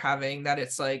folks are having, that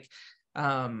it's like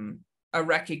a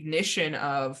recognition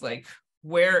of like,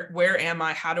 where am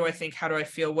I? How do I think? How do I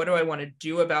feel? What do I want to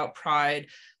do about pride?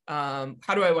 How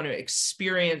do I want to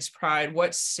experience pride?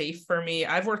 What's safe for me?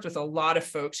 I've worked with a lot of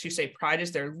folks who say pride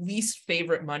is their least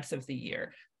favorite month of the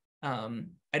year.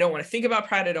 I don't want to think about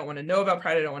pride. I don't want to know about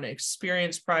pride. I don't want to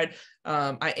experience pride.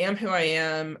 I am who I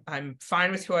am. I'm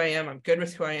fine with who I am. I'm good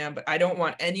with who I am, but I don't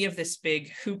want any of this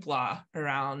big hoopla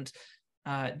around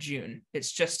June.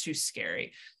 It's just too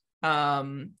scary.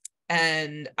 And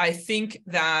I think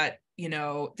that,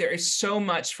 there is so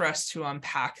much for us to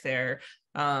unpack there.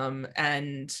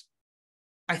 And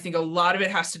I think a lot of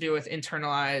it has to do with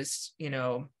internalized,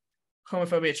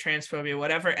 homophobia, transphobia,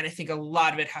 whatever. And I think a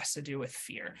lot of it has to do with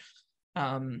fear.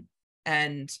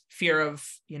 And fear of,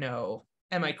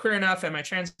 am I queer enough? Am I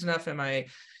trans enough? Am I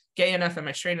gay enough? Am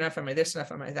I straight enough? Am I this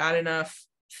enough? Am I that enough?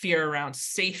 Fear around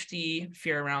safety,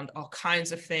 fear around all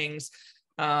kinds of things.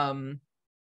 And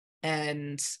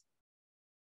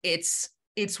it's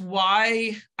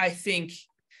why I think,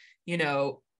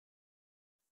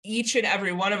 each and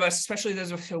every one of us, especially those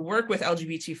who work with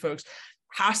LGBT folks,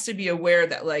 has to be aware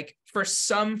that, like, for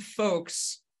some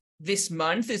folks, this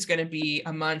month is going to be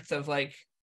a month of like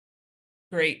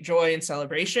great joy and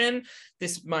celebration.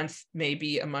 This month may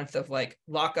be a month of like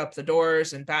lock up the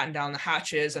doors and batten down the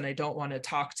hatches, and I don't want to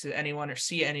talk to anyone or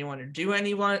see anyone or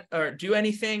do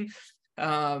anything.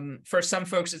 For some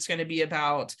folks, it's going to be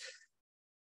about,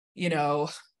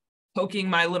 poking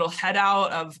my little head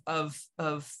out of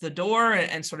the door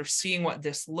and sort of seeing what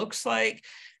this looks like.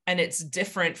 And it's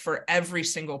different for every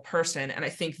single person. And I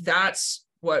think that's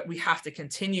what we have to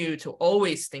continue to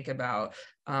always think about.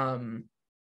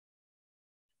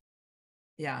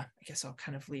 Yeah, I guess I'll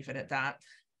kind of leave it at that.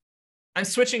 I'm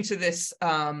switching to this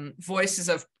Voices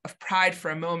of Pride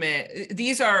for a moment.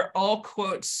 These are all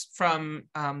quotes from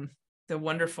the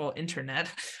wonderful internet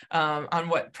on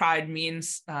what pride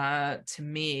means to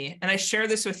me. And I share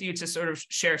this with you to sort of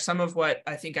share some of what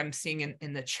I think I'm seeing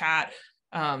in the chat.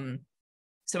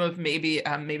 Some of maybe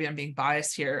I'm being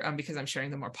biased here because I'm sharing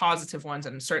the more positive ones,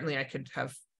 and certainly I could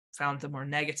have found the more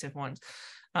negative ones.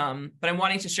 But I'm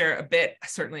wanting to share a bit,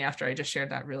 certainly after I just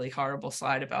shared that really horrible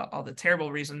slide about all the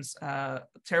terrible reasons,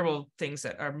 terrible things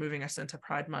that are moving us into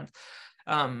Pride Month.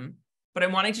 But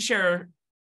I'm wanting to share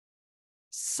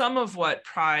some of what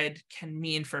pride can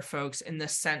mean for folks in the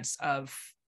sense of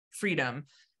freedom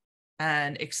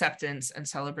and acceptance and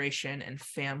celebration and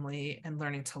family and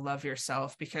learning to love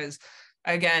yourself. Because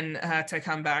again, to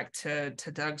come back to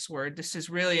Doug's word, this is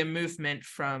really a movement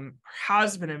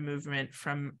has been a movement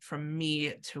from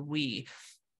me to we,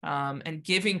 and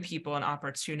giving people an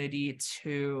opportunity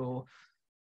to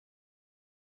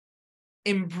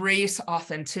embrace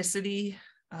authenticity,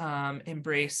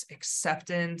 embrace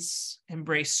acceptance,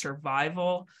 embrace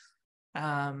survival,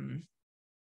 on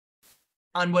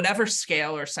whatever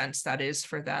scale or sense that is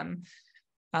for them.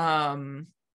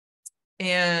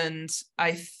 And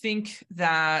I think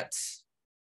that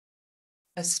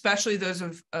especially those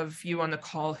of you on the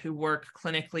call who work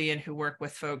clinically and who work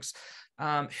with folks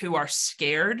who are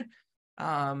scared,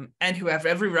 and who have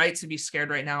every right to be scared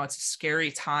right now. It's a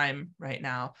scary time right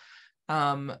now.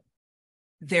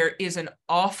 There is an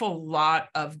awful lot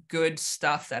of good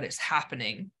stuff that is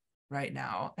happening right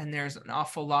now. And there's an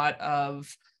awful lot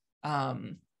of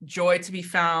joy to be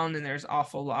found. And there's an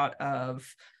awful lot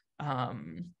of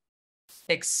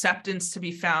acceptance to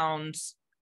be found.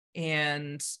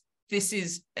 And this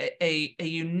is a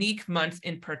unique month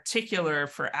in particular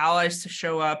for allies to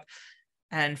show up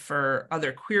and for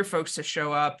other queer folks to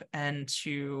show up and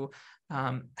to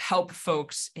help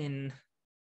folks in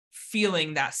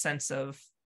feeling that sense of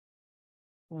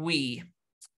we.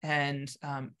 And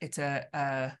it's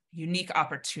a unique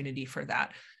opportunity for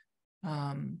that.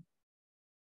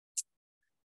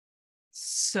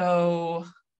 So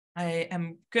I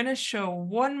am going to show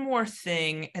one more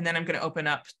thing, and then I'm going to open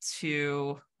up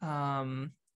to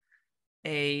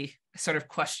a sort of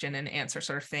question and answer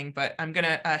sort of thing. But I'm going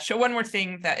to show one more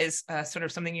thing that is sort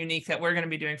of something unique that we're going to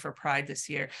be doing for Pride this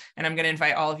year. And I'm going to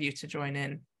invite all of you to join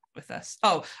in with us.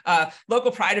 Oh,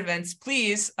 local Pride events,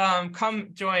 please come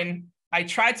join. I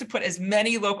tried to put as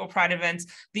many local Pride events.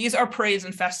 These are parades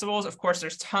and festivals. Of course,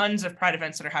 there's tons of Pride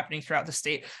events that are happening throughout the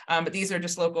state, but these are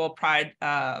just local Pride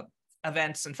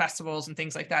events and festivals and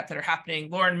things like that are happening.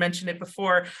 Lauren mentioned it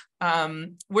before.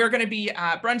 We're going to be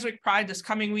at Brunswick Pride this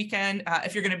coming weekend.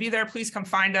 If you're going to be there, please come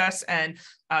find us and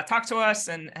talk to us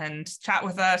and chat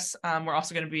with us. We're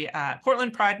also going to be at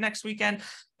Portland Pride next weekend.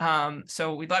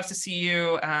 So we'd love to see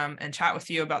you and chat with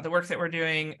you about the work that we're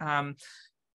doing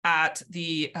at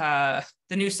the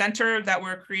new center that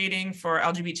we're creating for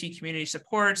LGBT community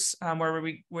supports, where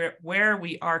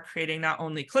we are creating not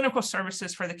only clinical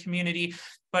services for the community,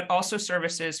 but also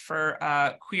services for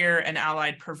queer and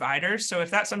allied providers. So if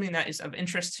that's something that is of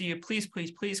interest to you, please, please,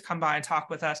 please come by and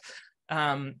talk with us.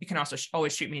 You can also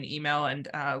always shoot me an email and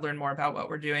learn more about what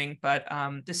we're doing. But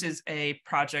this is a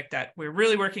project that we're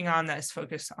really working on that is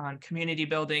focused on community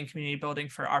building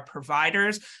for our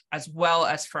providers, as well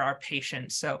as for our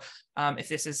patients. So if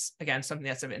this is, again, something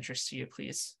that's of interest to you,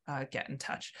 please get in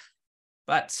touch.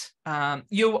 But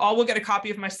you all will get a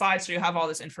copy of my slides, so you have all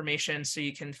this information so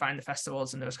you can find the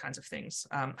festivals and those kinds of things.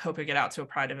 Hope you get out to a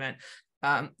Pride event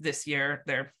this year.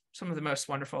 They're some of the most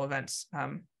wonderful events.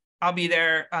 I'll be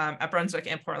there at Brunswick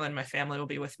and Portland. My family will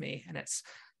be with me. And it's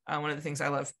one of the things I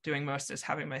love doing most is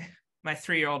having my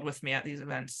 3-year-old with me at these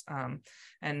events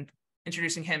and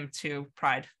introducing him to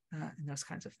Pride and those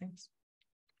kinds of things.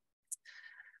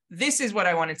 This is what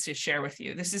I wanted to share with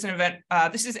you. This is an event,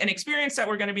 this is an experience that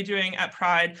we're going to be doing at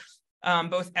Pride,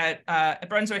 both at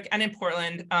Brunswick and in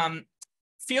Portland.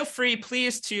 Feel free,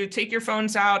 please, to take your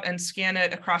phones out and scan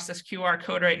it across this QR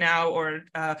code right now, or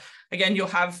again, you'll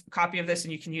have a copy of this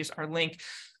and you can use our link.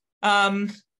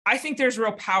 I think there's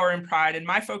real power in Pride, and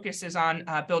my focus is on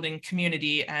building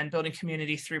community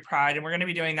through Pride. And we're going to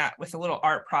be doing that with a little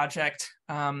art project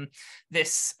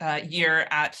this year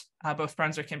at both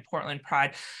Brunswick and Portland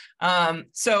Pride.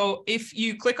 So if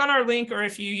you click on our link or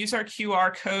if you use our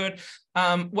QR code,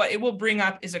 What it will bring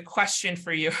up is a question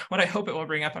for you. What I hope it will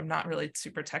bring up, I'm not really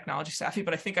super technology savvy,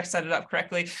 but I think I set it up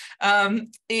correctly,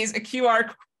 is a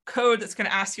QR code that's going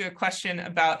to ask you a question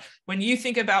about when you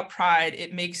think about pride,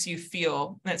 it makes you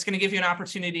feel. And it's going to give you an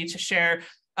opportunity to share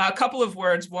a couple of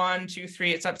words, 1, 2,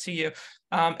 3, it's up to you.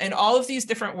 And all of these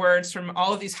different words from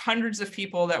all of these hundreds of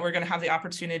people that we're going to have the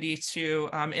opportunity to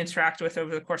interact with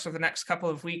over the course of the next couple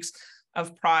of weeks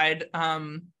of Pride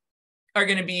are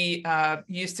going to be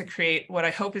used to create what I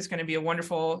hope is going to be a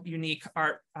wonderful, unique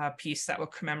art piece that will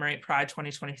commemorate Pride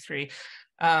 2023.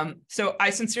 So I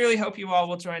sincerely hope you all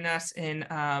will join us in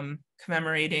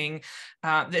commemorating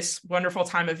this wonderful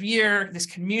time of year, this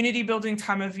community building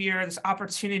time of year, this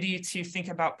opportunity to think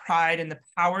about pride and the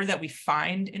power that we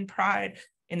find in pride,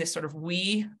 in this sort of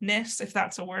we-ness, if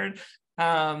that's a word,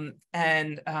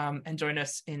 and join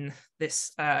us in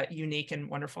this unique and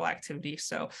wonderful activity.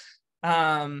 So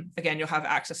again, you'll have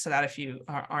access to that. If you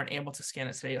aren't able to scan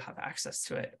it today, you'll have access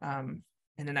to it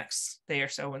in the next day or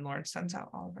so when Lauren sends out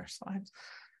all of our slides.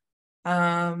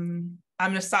 I'm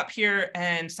going to stop here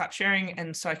and stop sharing,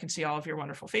 and so I can see all of your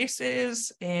wonderful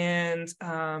faces, and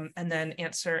then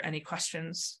answer any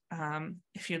questions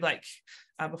if you'd like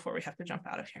before we have to jump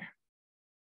out of here.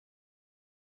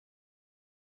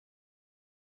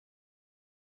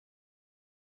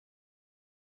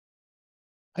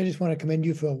 I just want to commend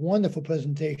you for a wonderful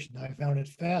presentation. I found it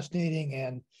fascinating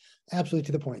and absolutely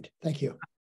to the point. Thank you.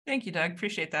 Thank you, Doug.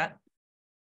 Appreciate that.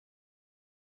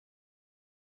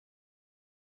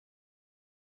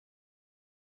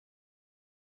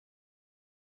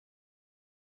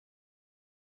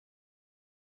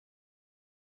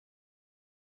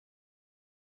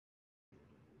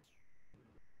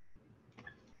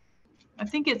 I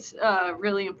think it's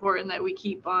really important that we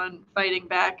keep on fighting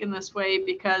back in this way,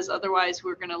 because otherwise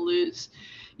we're going to lose,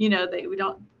 we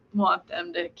don't want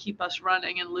them to keep us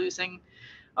running and losing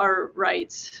our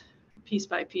rights piece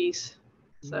by piece.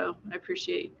 So I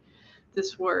appreciate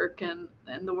this work and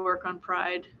the work on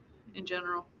Pride in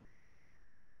general.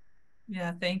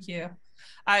 Yeah, thank you.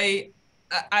 I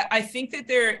think that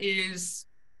there is,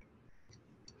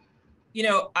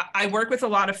 I work with a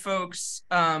lot of folks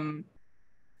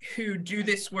who do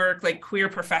this work, like queer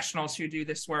professionals who do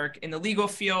this work in the legal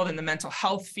field, in the mental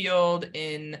health field,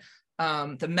 in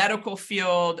the medical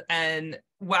field. And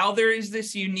while there is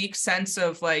this unique sense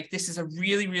of like, this is a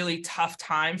really, really tough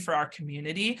time for our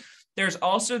community, there's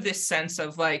also this sense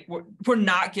of like, we're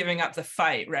not giving up the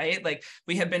fight, right? Like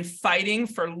we have been fighting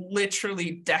for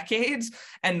literally decades,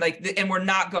 and and we're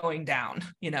not going down,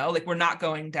 like we're not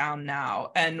going down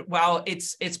now. And while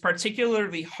it's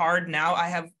particularly hard now,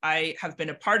 I have been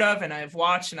a part of, and I have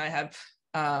watched, and I have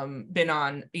been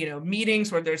on,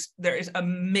 meetings where there is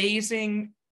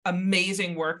amazing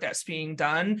work that's being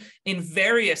done in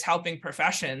various helping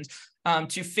professions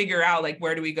to figure out like,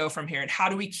 where do we go from here, and how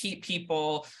do we keep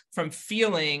people from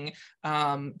feeling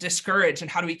discouraged,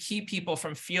 and how do we keep people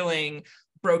from feeling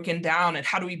broken down, and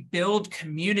how do we build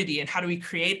community, and how do we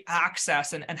create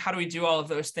access, and how do we do all of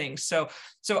those things. So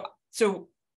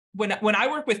when I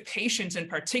work with patients in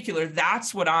particular,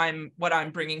 that's what I'm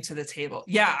bringing to the table.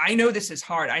 Yeah, I know this is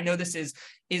hard. I know this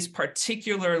is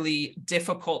particularly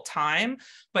difficult time,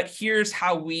 but here's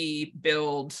how we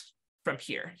build from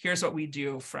here. Here's what we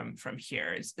do from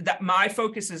here. Is that my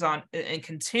focus is on, and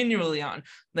continually on,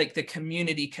 like the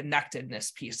community connectedness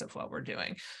piece of what we're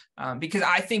doing, because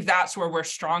I think that's where we're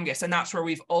strongest, and that's where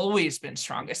we've always been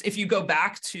strongest. If you go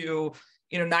back to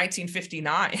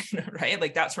 1959, right?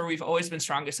 Like that's where we've always been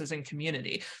strongest, is in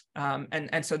community.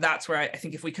 And so that's where I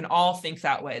think if we can all think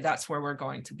that way, that's where we're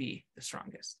going to be the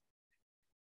strongest.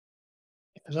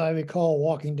 As I recall,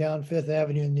 walking down Fifth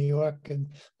Avenue in New York,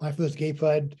 and my first gay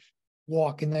pride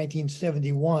walk in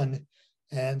 1971,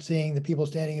 and seeing the people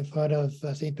standing in front of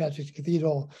St. Patrick's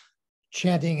Cathedral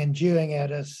chanting and jeering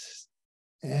at us,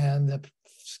 and the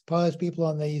pious people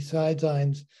on the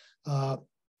sidelines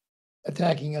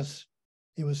attacking us.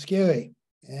 It was scary,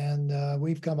 and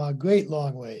we've come a great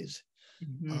long ways.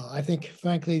 Mm-hmm. I think,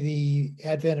 frankly, the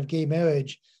advent of gay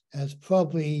marriage has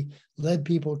probably led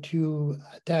people to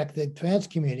attack the trans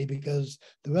community, because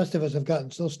the rest of us have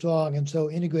gotten so strong and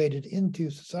so integrated into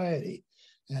society,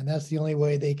 and that's the only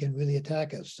way they can really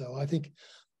attack us. So I think,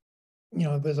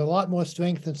 there's a lot more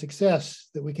strength and success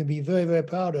that we can be very, very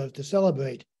proud of to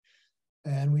celebrate,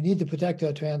 and we need to protect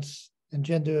our trans and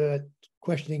gender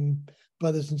questioning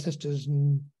brothers and sisters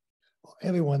and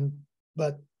everyone,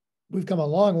 but we've come a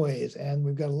long ways, and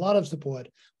we've got a lot of support.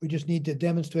 We just need to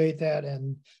demonstrate that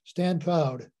and stand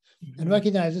proud, mm-hmm. and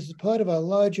recognize this is part of a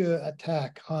larger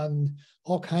attack on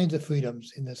all kinds of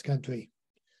freedoms in this country.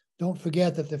 don't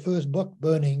forget that the first book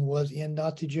burning was in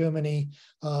Nazi Germany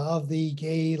of the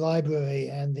gay library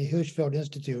and the Hirschfeld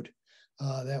Institute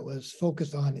that was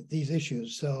focused on these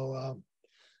issues. So,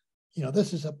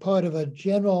 this is a part of a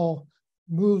general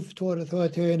move toward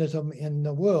authoritarianism in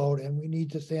the world, and we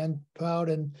need to stand proud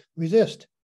and resist.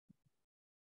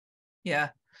 Yeah,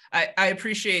 I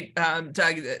appreciate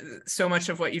Doug so much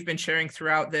of what you've been sharing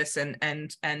throughout this and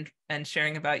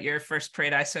sharing about your first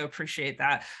parade. I so appreciate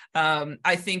that.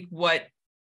 I think I'm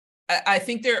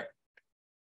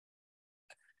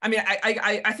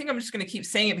just going to keep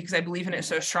saying it because I believe in it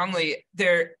so strongly.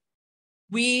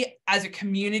 We as a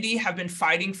community have been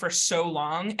fighting for so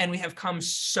long, and we have come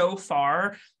so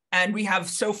far, and we have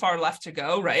so far left to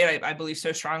go, right? I believe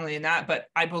so strongly in that, but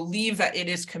I believe that it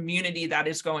is community that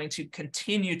is going to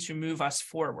continue to move us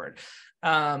forward.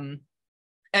 And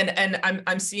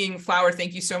I'm seeing Flower,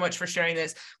 thank you so much for sharing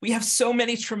this. We have so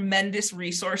many tremendous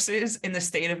resources in the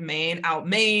state of Maine,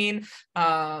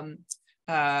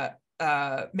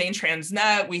 Maine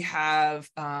Transnet, we have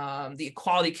the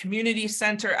Equality Community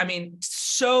Center. I mean,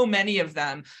 so many of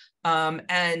them.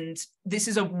 And this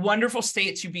is a wonderful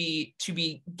state to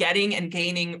be getting and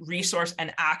gaining resource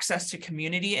and access to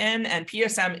community in. And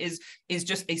PSM is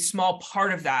just a small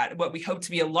part of that. What we hope to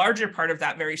be a larger part of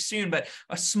that very soon, but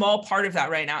a small part of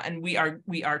that right now. And we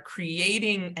are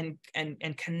creating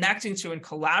and connecting to and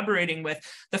collaborating with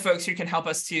the folks who can help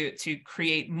us to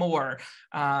create more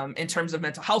in terms of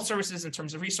mental health services, in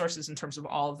terms of resources, in terms of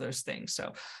all of those things.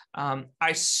 So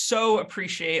I so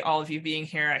appreciate all of you being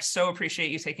here. I so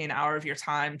appreciate you taking an hour of your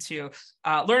time to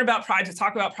learn about Pride, to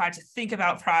talk about Pride, to think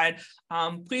about Pride.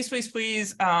 Please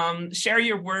share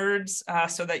your words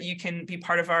so that you can be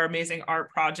part of our amazing art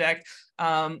project.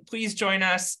 Please join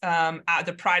us at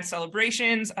the Pride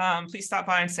celebrations. Please stop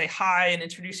by and say hi and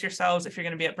introduce yourselves if you're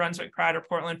going to be at Brunswick Pride or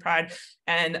Portland Pride.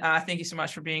 And thank you so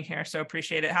much for being here. So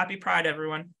appreciate it. Happy Pride,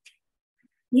 everyone.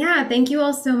 Yeah, thank you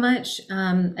all so much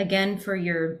again for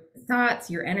your thoughts,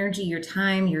 your energy, your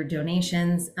time, your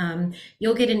donations.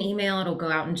 You'll get an email, it'll go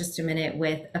out in just a minute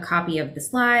with a copy of the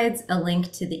slides, a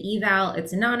link to the eval.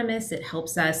 It's anonymous, it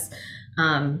helps us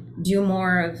do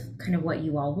more of kind of what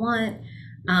you all want.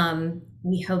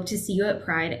 We hope to see you at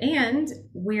Pride, and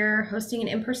we're hosting an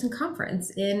in-person conference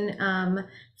in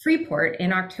Freeport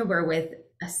in October with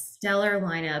a stellar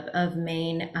lineup of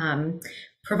Maine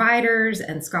providers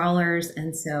and scholars,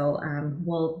 and so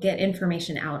we'll get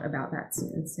information out about that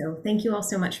soon. So thank you all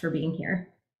so much for being here.